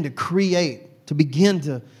begin to create, to begin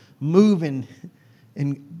to move and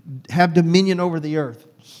have dominion over the earth.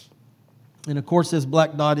 And of course, this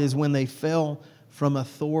black dot is when they fell from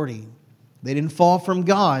authority. They didn't fall from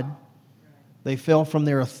God. They fell from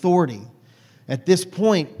their authority. At this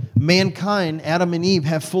point, mankind, Adam and Eve,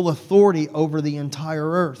 have full authority over the entire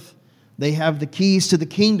earth. They have the keys to the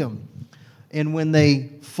kingdom. And when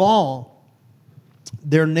they fall,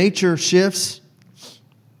 their nature shifts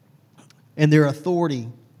and their authority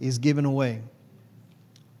is given away.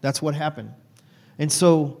 That's what happened. And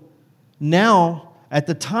so now, at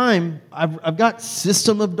the time, I've got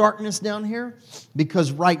system of darkness down here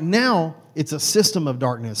because right now it's a system of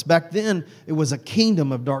darkness. Back then it was a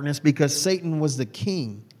kingdom of darkness because Satan was the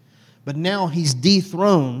king. But now he's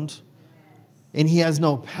dethroned and he has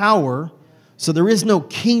no power. So there is no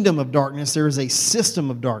kingdom of darkness. There is a system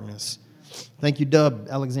of darkness. Thank you, Dub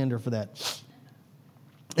Alexander, for that.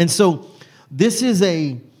 And so this is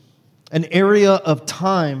an area of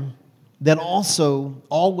time that also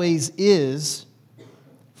always is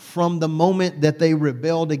from the moment that they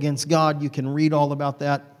rebelled against God. You can read all about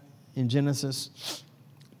that in Genesis.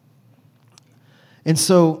 And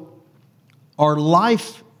so our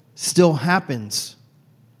life still happens.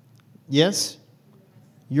 Yes?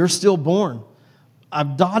 You're still born.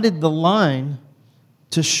 I've dotted the line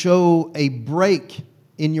to show a break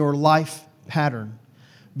in your life pattern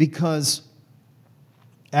because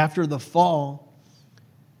after the fall,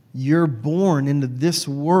 you're born into this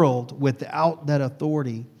world without that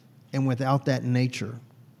authority and without that nature.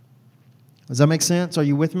 Does that make sense? Are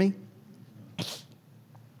you with me?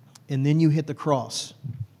 And then you hit the cross.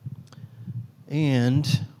 And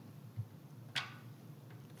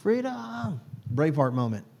freedom. Braveheart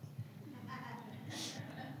moment.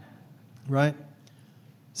 Right?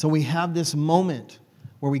 So we have this moment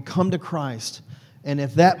where we come to Christ. And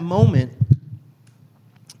at that moment,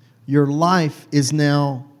 your life is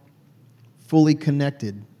now fully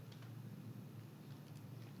connected.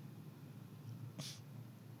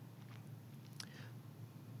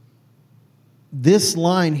 This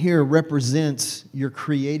line here represents your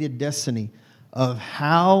created destiny of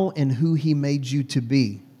how and who He made you to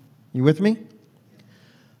be. You with me?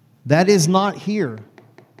 That is not here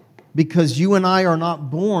because you and I are not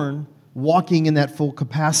born walking in that full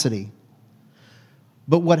capacity.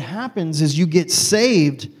 But what happens is you get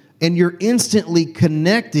saved and you're instantly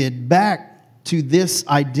connected back to this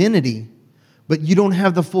identity, but you don't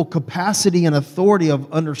have the full capacity and authority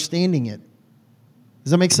of understanding it.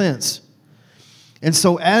 Does that make sense? And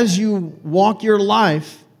so as you walk your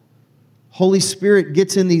life, Holy Spirit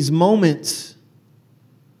gets in these moments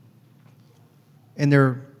and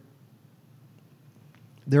they're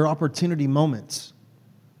opportunity moments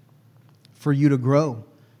for you to grow,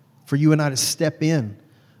 for you and I to step in.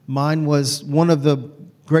 Mine was one of the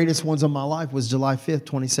greatest ones of my life was July 5th,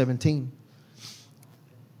 2017.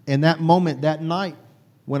 And that moment, that night,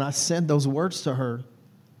 when I said those words to her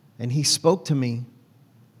and He spoke to me,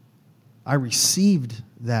 I received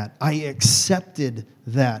that. I accepted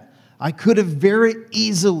that. I could have very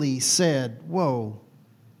easily said, whoa,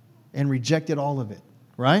 and rejected all of it,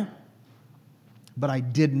 right? But I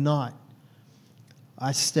did not.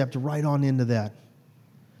 I stepped right on into that.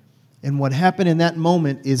 And what happened in that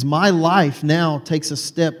moment is my life now takes a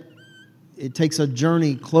step, it takes a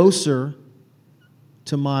journey closer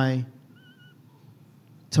to my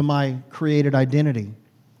created identity.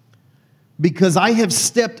 Because I have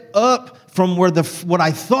stepped up from where what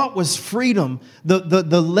I thought was freedom,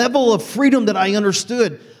 the level of freedom that I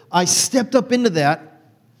understood, I stepped up into that.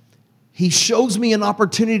 He shows me an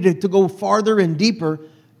opportunity to go farther and deeper,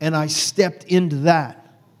 and I stepped into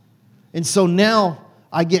that. And so now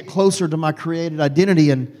I get closer to my created identity,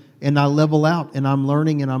 and I level out, and I'm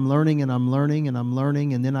learning, and I'm learning, and I'm learning, and I'm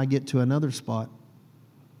learning, and then I get to another spot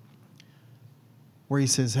where He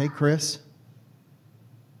says, hey, Chris,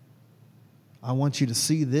 I want you to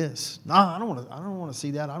see this. No, I don't want to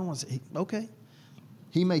see that. I don't want to see. Okay.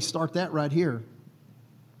 He may start that right here.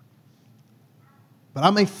 But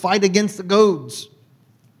I may fight against the goads.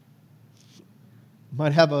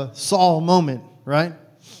 Might have a Saul moment, right?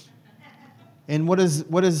 And what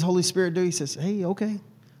does Holy Spirit do? He says, hey, okay.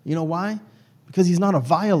 You know why? Because He's not a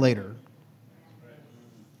violator.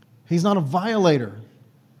 He's not a violator.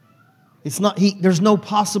 It's not. There's no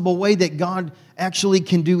possible way that God actually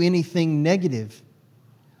can do anything negative.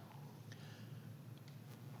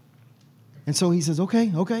 And so He says,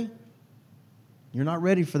 okay. You're not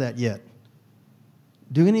ready for that yet.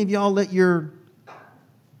 Do any of y'all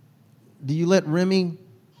do you let Remy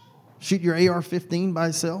shoot your AR-15 by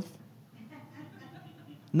himself?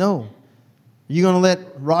 No. Are you going to let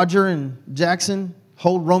Roger and Jackson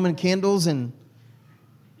hold Roman candles and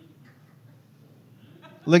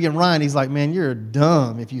look at Ryan? He's like, man, you're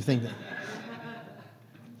dumb if you think that.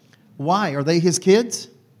 Why? Are they his kids?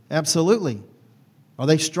 Absolutely. Are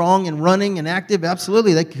they strong and running and active?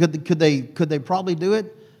 Absolutely. Could they probably do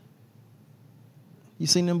it? You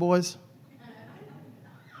seen them boys?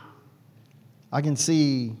 I can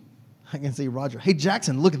see Roger. Hey,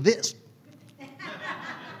 Jackson, look at this.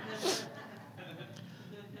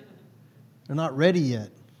 They're not ready yet,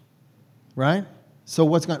 right? So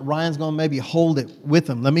Ryan's going to maybe hold it with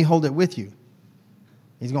them. Let me hold it with you.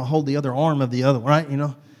 He's going to hold the other arm of the other, right?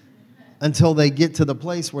 Until they get to the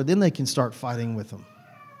place where then they can start fighting with them,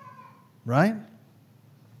 right?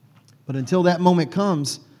 But until that moment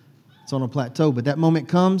comes, it's on a plateau. But that moment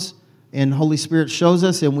comes and Holy Spirit shows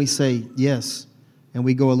us and we say yes. And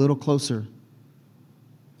we go a little closer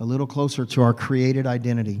to our created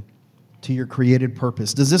identity, to your created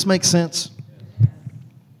purpose. Does this make sense?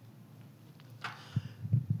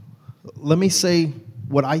 Let me say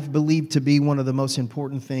what I believe to be one of the most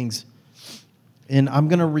important things. And I'm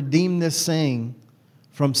going to redeem this saying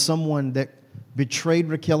from someone that betrayed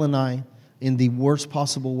Raquel and I in the worst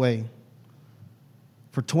possible way.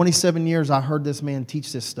 For 27 years, I heard this man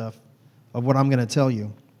teach this stuff of what I'm going to tell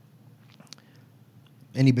you.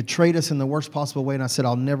 And he betrayed us in the worst possible way. And I said,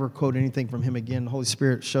 I'll never quote anything from him again. The Holy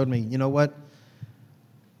Spirit showed me, you know what?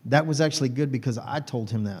 That was actually good because I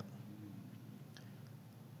told him that.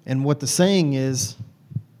 And what the saying is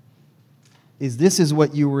this is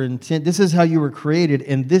what you were intended. This is how you were created.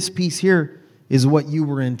 And this piece here is what you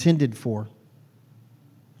were intended for.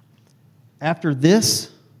 After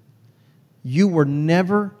this, you were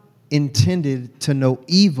never intended to know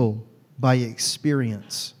evil by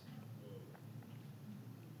experience.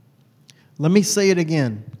 Let me say it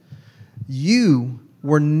again. You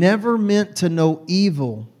were never meant to know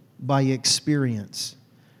evil by experience.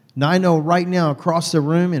 Now, I know right now across the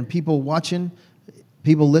room and people watching,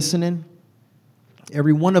 people listening,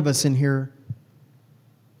 every one of us in here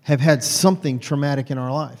have had something traumatic in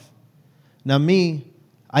our life. Now, I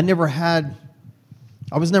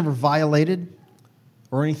was never violated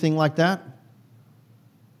or anything like that.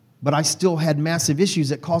 But I still had massive issues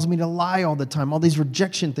that caused me to lie all the time. All these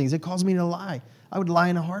rejection things, it caused me to lie. I would lie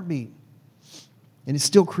in a heartbeat. And it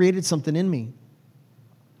still created something in me.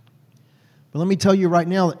 But let me tell you right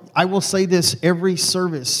now, I will say this every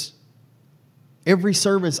service. Every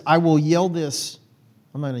service, I will yell this.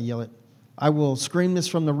 I'm not going to yell it. I will scream this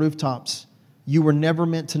from the rooftops. You were never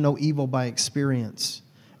meant to know evil by experience.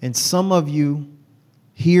 And some of you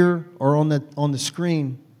here or on the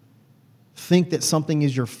screen think that something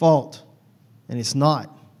is your fault, and it's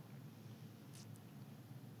not.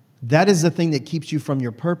 That is the thing that keeps you from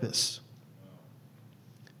your purpose.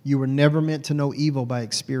 You were never meant to know evil by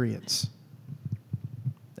experience.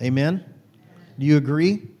 Amen? Do you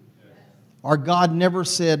agree? Our God never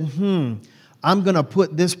said, I'm going to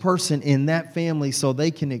put this person in that family so they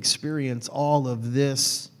can experience all of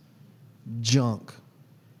this junk.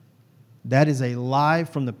 That is a lie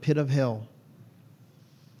from the pit of hell.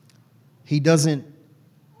 He doesn't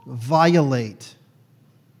violate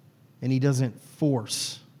and he doesn't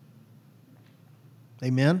force.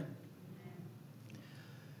 Amen?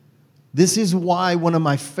 This is why one of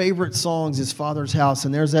my favorite songs is Father's House.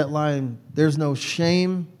 And there's that line, there's no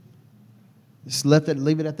shame. Just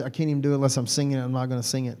leave it at that. I can't even do it unless I'm singing it. I'm not going to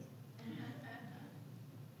sing it.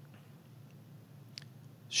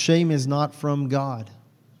 Shame is not from God.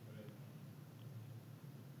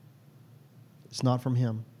 It's not from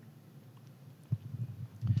Him.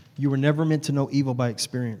 You were never meant to know evil by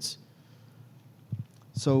experience.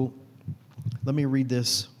 So let me read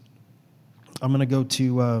this. I'm going to go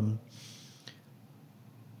to,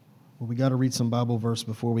 we got to read some Bible verse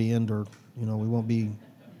before we end, or, we won't be.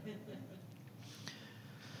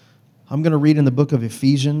 I'm going to read in the book of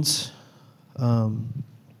Ephesians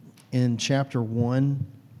in chapter 1.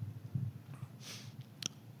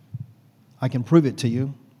 I can prove it to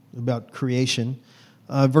you about creation.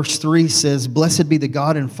 Verse 3 says, "Blessed be the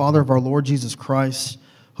God and Father of our Lord Jesus Christ,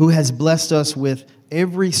 who has blessed us with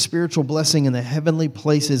every spiritual blessing in the heavenly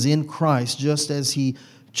places in Christ, just as He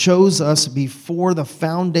chose us before the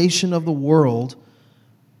foundation of the world,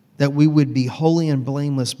 that we would be holy and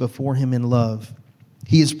blameless before Him in love.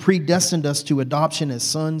 He has predestined us to adoption as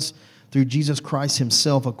sons through Jesus Christ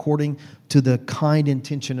Himself, according to the kind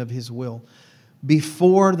intention of His will."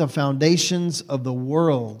 Before the foundations of the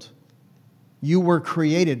world, You were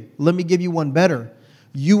created. Let me give you one better.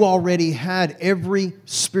 You already had every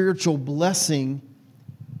spiritual blessing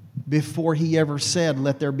before He ever said,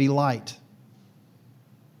 "Let there be light."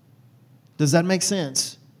 Does that make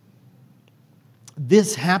sense?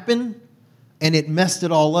 This happened and it messed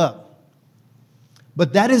it all up.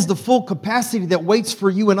 But that is the full capacity that waits for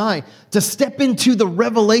you and I to step into the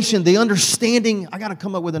revelation, the understanding. I got to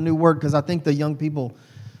come up with a new word because I think the young people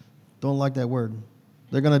don't like that word.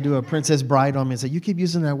 They're going to do a Princess Bride on me and say, "You keep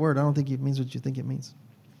using that word. I don't think it means what you think it means."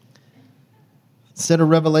 Instead of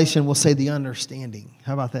revelation, we'll say the understanding.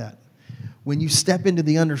 How about that? When you step into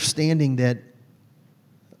the understanding that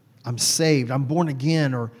I'm saved, I'm born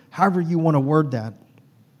again, or however you want to word that,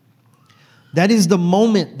 that is the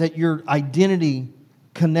moment that your identity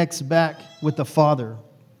connects back with the Father.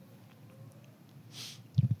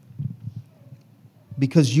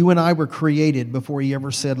 Because you and I were created before He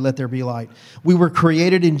ever said, "Let there be light." We were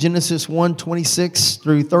created in Genesis 1:26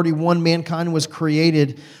 through 31. Mankind was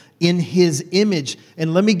created in His image.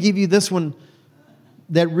 And let me give you this one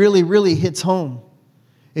that really, really hits home.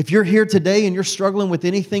 If you're here today and you're struggling with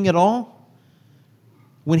anything at all,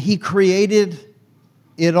 when He created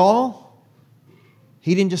it all,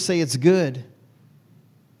 He didn't just say it's good.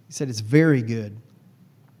 He said it's very good.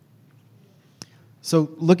 So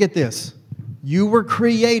look at this. You were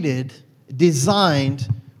created, designed,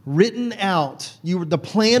 written out. The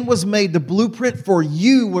plan was made. The blueprint for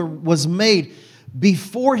you was made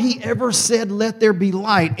before He ever said, "Let there be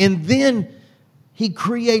light." And then He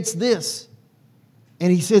creates this.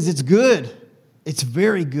 And He says it's good. It's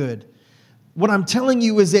very good. What I'm telling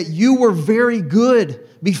you is that you were very good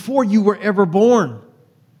before you were ever born.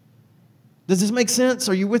 Does this make sense?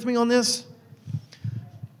 Are you with me on this?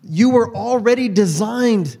 You were already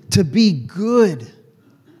designed to be good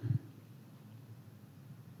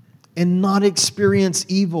and not experience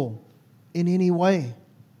evil in any way.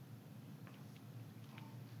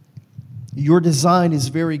 Your design is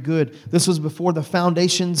very good. This was before the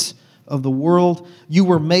foundations of the world. You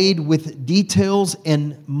were made with details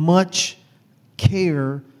and much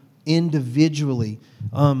care individually.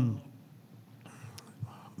 Man.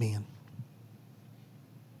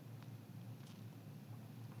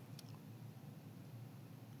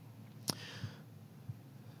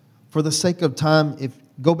 For the sake of time,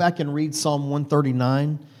 go back and read Psalm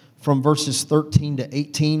 139 from verses 13 to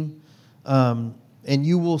 18. And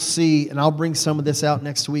you will see, and I'll bring some of this out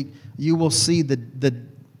next week, you will see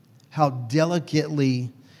how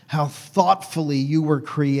delicately, how thoughtfully you were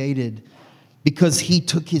created, because He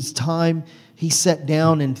took His time. He sat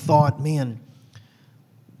down and thought, man,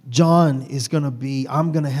 I'm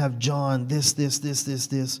going to have John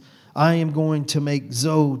this. I am going to make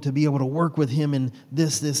Zoe to be able to work with him in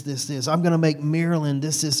this. I'm going to make Marilyn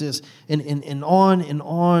this. And on and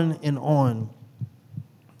on and on.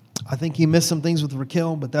 I think He missed some things with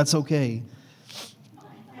Raquel, but that's okay.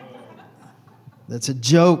 That's a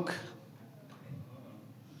joke.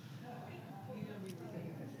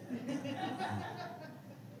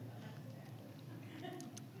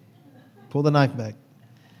 Pull the knife back.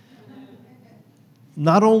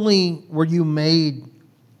 Not only were you made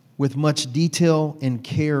with much detail and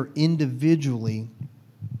care individually,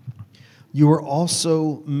 you were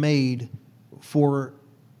also made for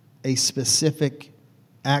a specific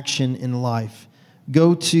action in life.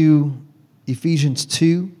 Go to Ephesians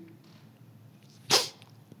 2.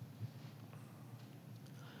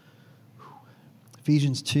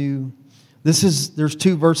 Ephesians 2. There's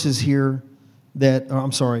two verses here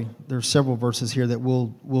there's several verses here that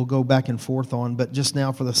we'll go back and forth on, but just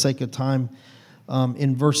now for the sake of time,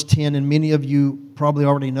 in verse 10, and many of you probably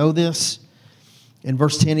already know this. In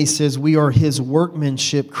verse 10, he says, "We are His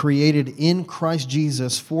workmanship, created in Christ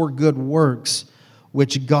Jesus for good works,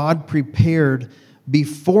 which God prepared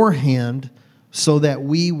beforehand so that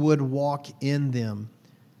we would walk in them."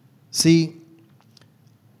 See,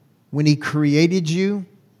 when He created you,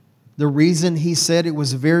 the reason He said it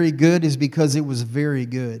was very good is because it was very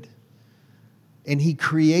good. And He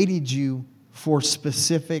created you for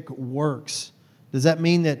specific works. Does that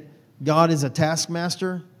mean that God is a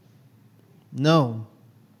taskmaster? No.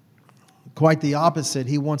 Quite the opposite.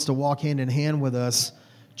 He wants to walk hand in hand with us,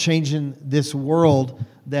 changing this world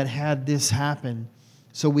that had this happen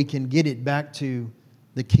so we can get it back to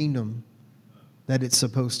the kingdom that it's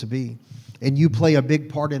supposed to be. And you play a big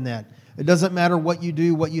part in that. It doesn't matter what you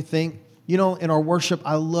do, what you think. You know, in our worship,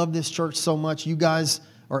 I love this church so much. You guys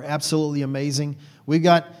are absolutely amazing. We've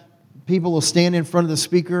got people who stand in front of the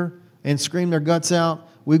speaker and scream their guts out.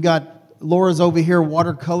 We've got Laura's over here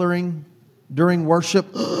watercoloring during worship.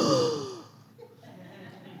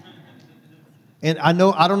 And I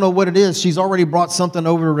don't know what it is. She's already brought something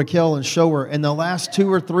over to Raquel and show her. And the last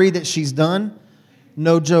 2 or 3 that she's done,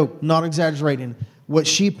 no joke, not exaggerating, what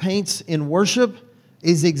she paints in worship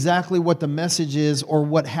is exactly what the message is or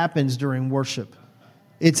what happens during worship.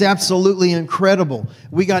 It's absolutely incredible.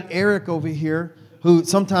 We got Eric over here who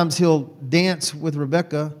sometimes he'll dance with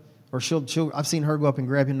Rebecca, or she'll I've seen her go up and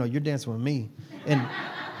grab him. No, you're dancing with me.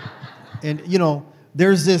 And you know,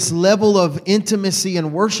 there's this level of intimacy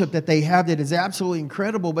and worship that they have that is absolutely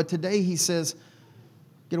incredible. But today he says,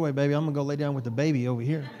 get away, baby. I'm going to go lay down with the baby over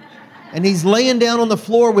here. And he's laying down on the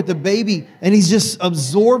floor with the baby, and he's just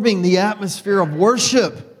absorbing the atmosphere of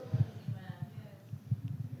worship.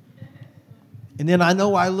 And then I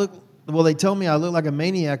know they tell me I look like a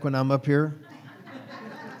maniac when I'm up here.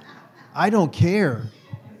 I don't care.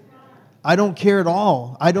 I don't care at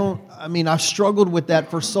all. I've struggled with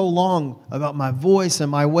that for so long about my voice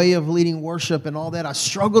and my way of leading worship and all that. I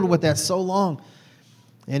struggled with that so long.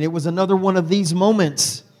 And it was another one of these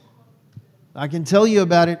moments. I can tell you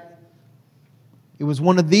about it. It was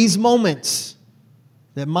one of these moments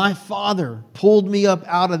that my Father pulled me up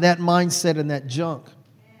out of that mindset and that junk.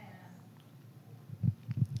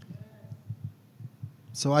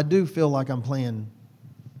 So I do feel like I'm playing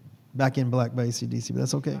Back in Black by AC/DC, but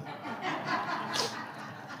that's okay.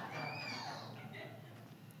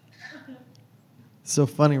 So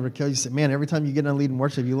funny, Raquel, you said, man, every time you get on leading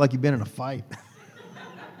worship, you like you've been in a fight.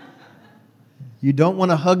 You don't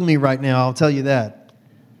want to hug me right now, I'll tell you that.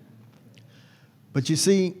 But you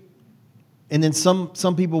see, and then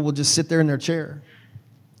some people will just sit there in their chair.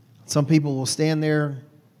 Some people will stand there.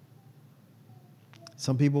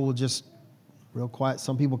 Some people will just real quiet.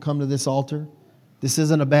 Some people come to this altar. This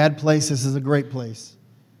isn't a bad place. This is a great place.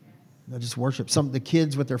 They'll just worship. The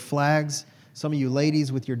kids with their flags. Some of you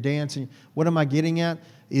ladies with your dancing. What am I getting at?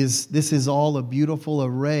 This is all a beautiful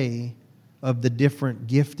array of the different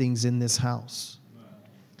giftings in this house.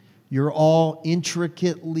 You're all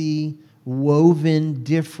intricately woven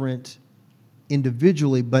different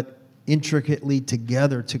individually, but intricately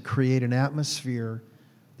together to create an atmosphere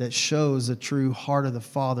that shows a true heart of the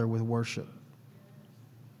Father with worship.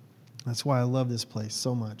 That's why I love this place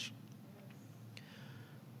so much.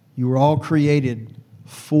 You were all created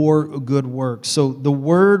for good works. So the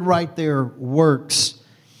word right there, works,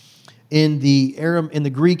 in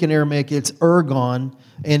the Greek and Aramaic, it's ergon.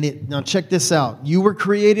 Now check this out. You were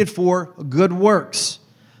created for good works.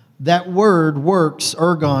 That word, works,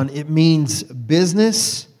 ergon, it means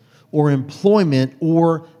business or employment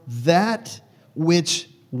or that which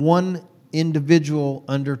one individual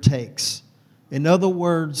undertakes. In other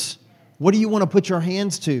words, what do you want to put your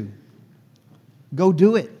hands to? Go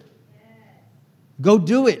do it. Go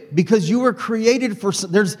do it, because you were created for.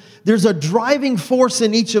 There's a driving force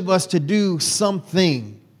in each of us to do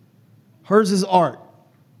something. Hers is art,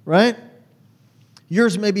 right?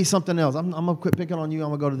 Yours may be something else. I'm gonna quit picking on you.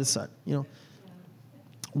 I'm gonna go to this side. You know,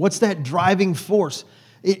 what's that driving force?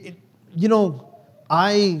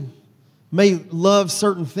 I may love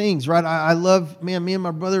certain things, right? I love, me and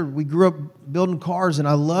my brother, we grew up building cars, and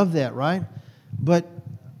I love that, right? But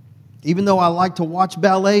even though I like to watch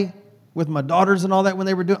ballet with my daughters and all that when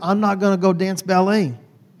they were doing, I'm not going to go dance ballet.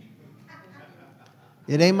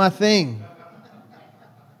 It ain't my thing.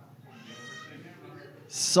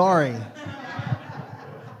 Sorry.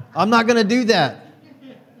 I'm not going to do that.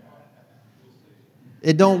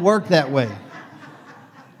 It don't work that way.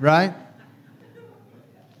 Right?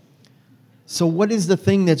 So what is the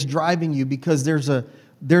thing that's driving you? Because there's a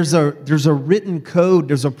written code,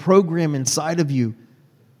 there's a program inside of you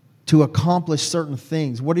to accomplish certain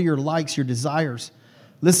things. What are your likes, your desires?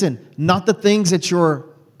 Listen, not the things that your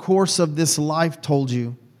course of this life told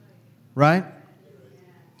you, right?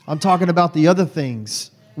 I'm talking about the other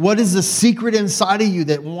things. What is the secret inside of you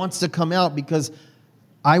that wants to come out? Because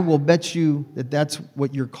I will bet you that that's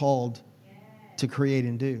what you're called to create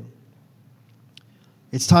and do.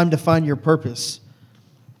 It's time to find your purpose,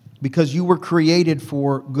 because you were created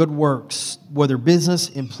for good works, whether business,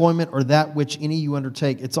 employment, or that which any you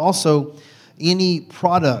undertake. It's also any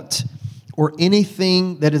product or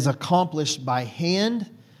anything that is accomplished by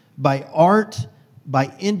hand, by art,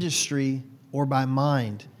 by industry, or by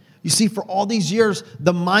mind. You see, for all these years,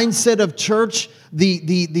 the mindset of church,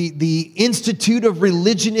 the institute of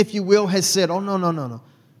religion, if you will, has said, oh, no.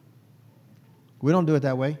 We don't do it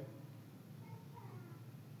that way.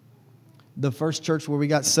 The first church where we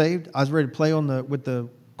got saved, I was ready to play with the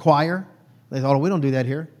choir. They thought, we don't do that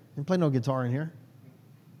here. We don't play no guitar in here.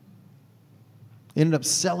 Ended up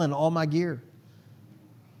selling all my gear.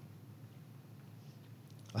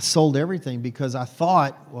 I sold everything because I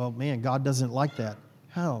thought, well, man, God doesn't like that.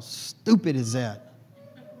 How stupid is that?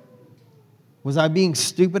 Was I being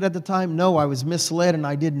stupid at the time? No, I was misled and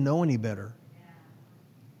I didn't know any better.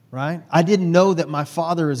 Right? I didn't know that my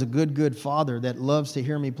father is a good, good father that loves to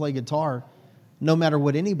hear me play guitar no matter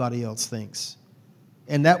what anybody else thinks.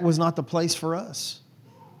 And that was not the place for us.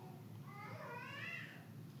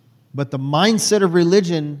 But the mindset of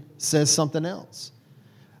religion says something else.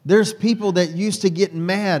 There's people that used to get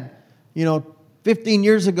mad. 15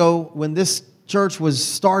 years ago when this church was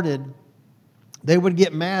started, they would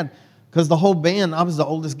get mad because the whole band, I was the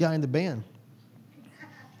oldest guy in the band.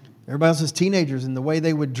 Everybody else was teenagers, and the way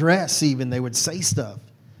they would dress even, they would say stuff.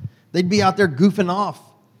 They'd be out there goofing off.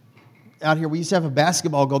 Out here, we used to have a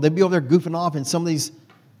basketball goal. They'd be over there goofing off, and some of these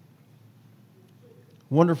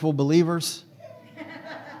wonderful believers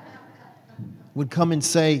would come and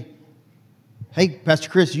say, "Hey, Pastor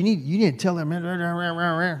Chris, you need to tell them."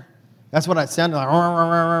 That's what it sounded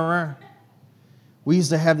like. We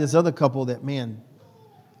used to have this other couple that, man,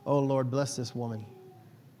 oh Lord, bless this woman.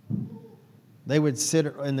 They would sit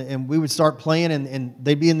and we would start playing and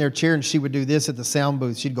they'd be in their chair and she would do this at the sound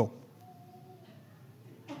booth. She'd go.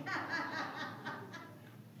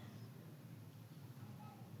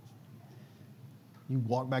 You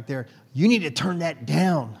walk back there. You need to turn that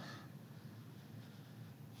down.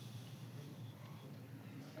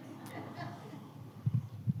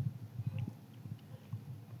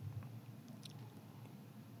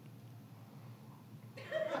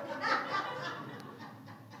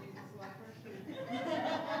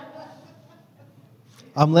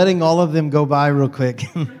 I'm letting all of them go by real quick.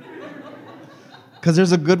 Because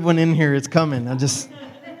there's a good one in here. It's coming.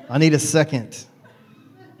 I need a second.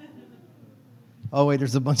 Oh, wait,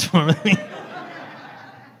 there's a bunch more.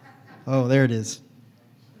 Oh, there it is.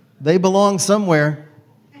 They belong somewhere.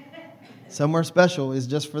 Somewhere special is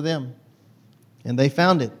just for them. And they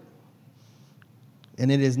found it.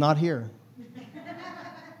 And it is not here.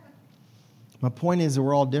 My point is that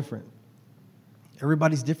we're all different.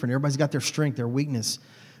 Everybody's different. Everybody's got their strength, their weakness.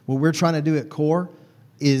 What we're trying to do at CORE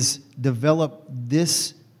is develop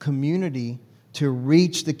this community to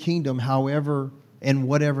reach the kingdom however and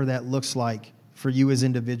whatever that looks like for you as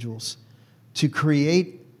individuals. To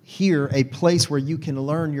create here a place where you can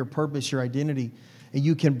learn your purpose, your identity, and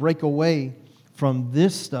you can break away from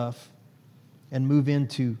this stuff and move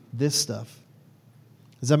into this stuff.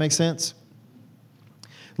 Does that make sense?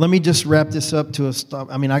 Let me just wrap this up to a stop.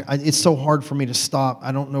 I mean, it's so hard for me to stop.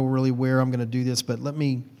 I don't know really where I'm going to do this, but let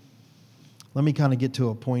me kind of get to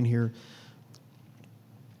a point here.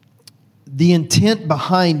 The intent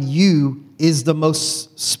behind you is the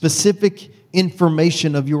most specific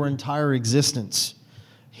information of your entire existence.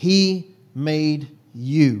 He made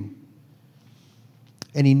you,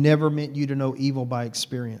 and He never meant you to know evil by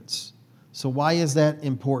experience. So why is that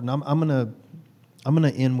important? I'm gonna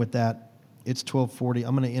end with that. It's 12:40.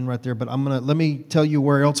 I'm going to end right there, but let me tell you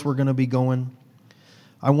where else we're going to be going.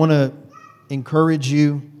 I want to encourage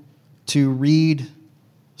you to read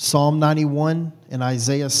Psalm 91 and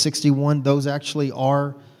Isaiah 61. Those actually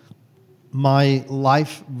are my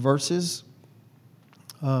life verses.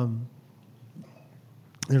 There's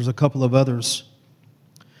a couple of others.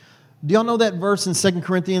 Do y'all know that verse in 2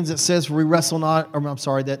 Corinthians that says we wrestle not, or I'm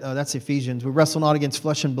sorry, that's Ephesians. We wrestle not against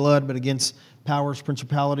flesh and blood, but against powers,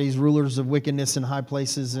 principalities, rulers of wickedness in high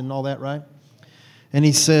places and all that, right? And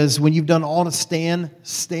he says, when you've done all to stand,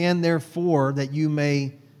 stand therefore that you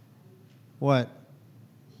may, what?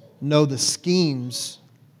 Know the schemes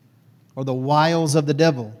or the wiles of the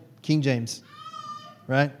devil. King James,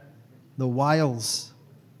 right? The wiles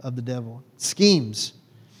of the devil. Schemes.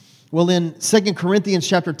 Well, in 2 Corinthians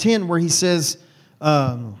chapter 10, where he says,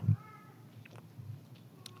 it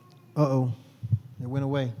went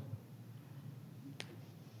away.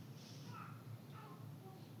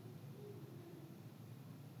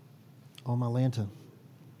 Oh, my Lanta.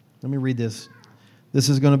 Let me read this. This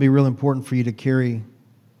is going to be real important for you to carry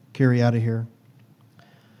out of here.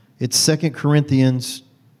 It's 2 Corinthians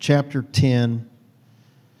chapter 10.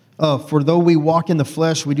 For though we walk in the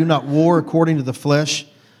flesh, we do not war according to the flesh.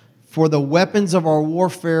 For the weapons of our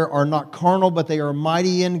warfare are not carnal, but they are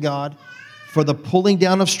mighty in God. For the pulling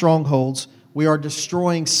down of strongholds, we are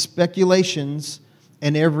destroying speculations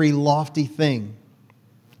and every lofty thing.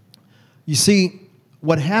 You see,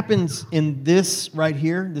 what happens in this right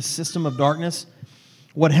here, this system of darkness,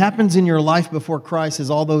 what happens in your life before Christ is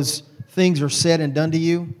all those things are said and done to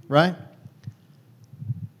you, right?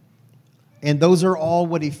 And those are all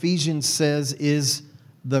what Ephesians says is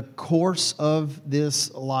the course of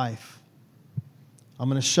this life. I'm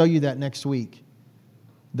going to show you that next week.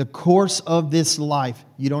 The course of this life.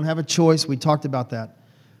 You don't have a choice. We talked about that.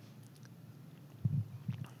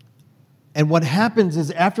 And what happens is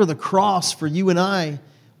after the cross for you and I,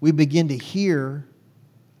 we begin to hear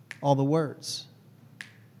all the words.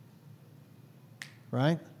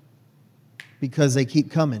 Right? Because they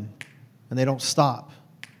keep coming and they don't stop.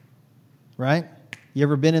 Right? You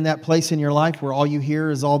ever been in that place in your life where all you hear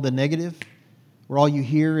is all the negative? Where all you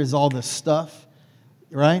hear is all the stuff?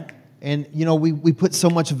 Right? And, you know, we put so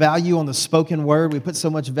much value on the spoken word. We put so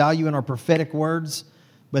much value in our prophetic words.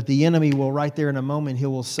 But the enemy will, right there in a moment, he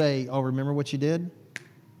will say, oh, remember what you did?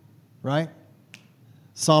 Right?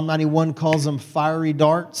 Psalm 91 calls them fiery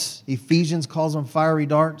darts. Ephesians calls them fiery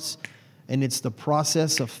darts. And it's the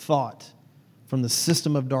process of thought from the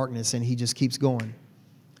system of darkness. And he just keeps going.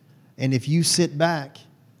 And if you sit back,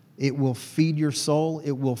 it will feed your soul.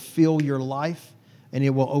 It will fill your life. And it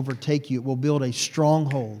will overtake you. It will build a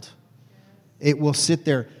stronghold. It will sit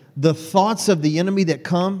there. The thoughts of the enemy that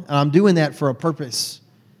come, and I'm doing that for a purpose.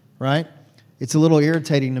 Right? It's a little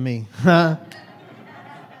irritating to me.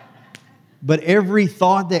 But every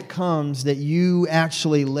thought that comes that you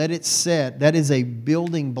actually let it set, that is a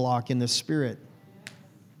building block in the spirit.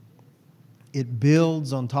 It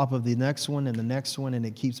builds on top of the next one and the next one, and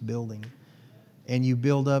it keeps building. And you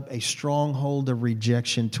build up a stronghold of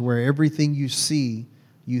rejection to where everything you see,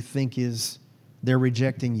 you think is they're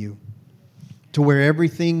rejecting you. To where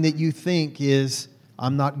everything that you think is,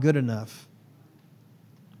 I'm not good enough.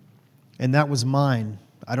 And that was mine.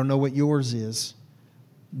 I don't know what yours is.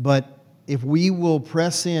 But if we will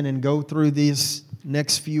press in and go through these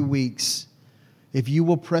next few weeks, if you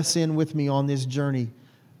will press in with me on this journey,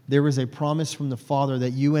 there is a promise from the Father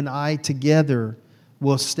that you and I together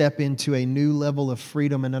will step into a new level of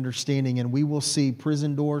freedom and understanding, and we will see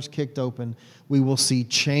prison doors kicked open. We will see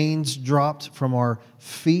chains dropped from our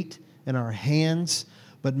feet and our hands.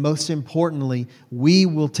 But most importantly, we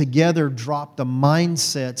will together drop the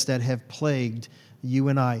mindsets that have plagued you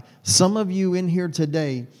and I. Some of you in here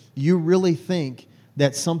today, you really think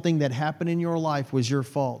that something that happened in your life was your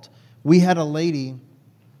fault. We had a lady,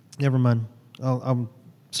 never mind, I'm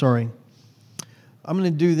sorry. I'm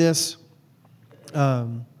going to do this. Let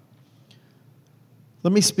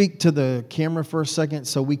me speak to the camera for a second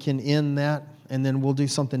so we can end that, and then we'll do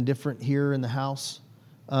something different here in the house.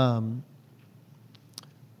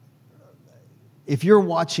 If you're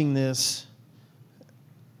watching this,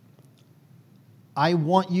 I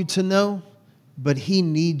want you to know, but he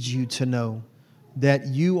needs you to know that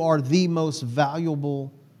you are the most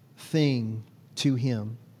valuable thing to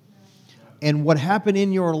him. And what happened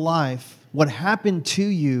in your life, what happened to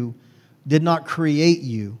you, did not create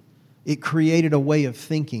you. It created a way of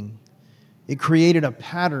thinking. It created a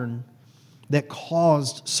pattern that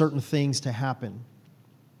caused certain things to happen.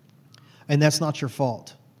 And that's not your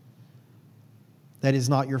fault. That is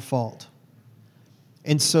not your fault.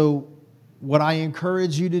 And so what I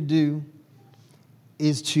encourage you to do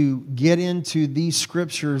is to get into these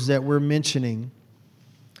scriptures that we're mentioning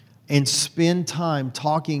and spend time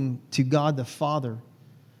talking to God the Father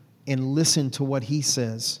and listen to what He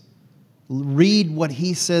says. Read what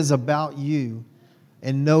He says about you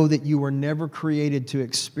and know that you were never created to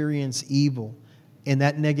experience evil. And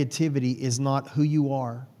that negativity is not who you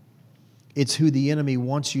are. It's who the enemy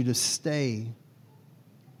wants you to stay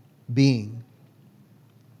being.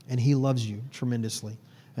 And he loves you tremendously.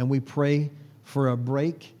 And we pray for a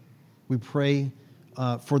break. We pray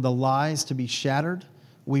for the lies to be shattered.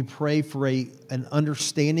 We pray for an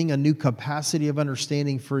understanding, a new capacity of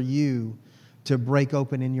understanding for you to break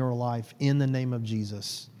open in your life in the name of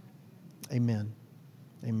Jesus. Amen.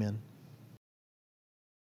 Amen.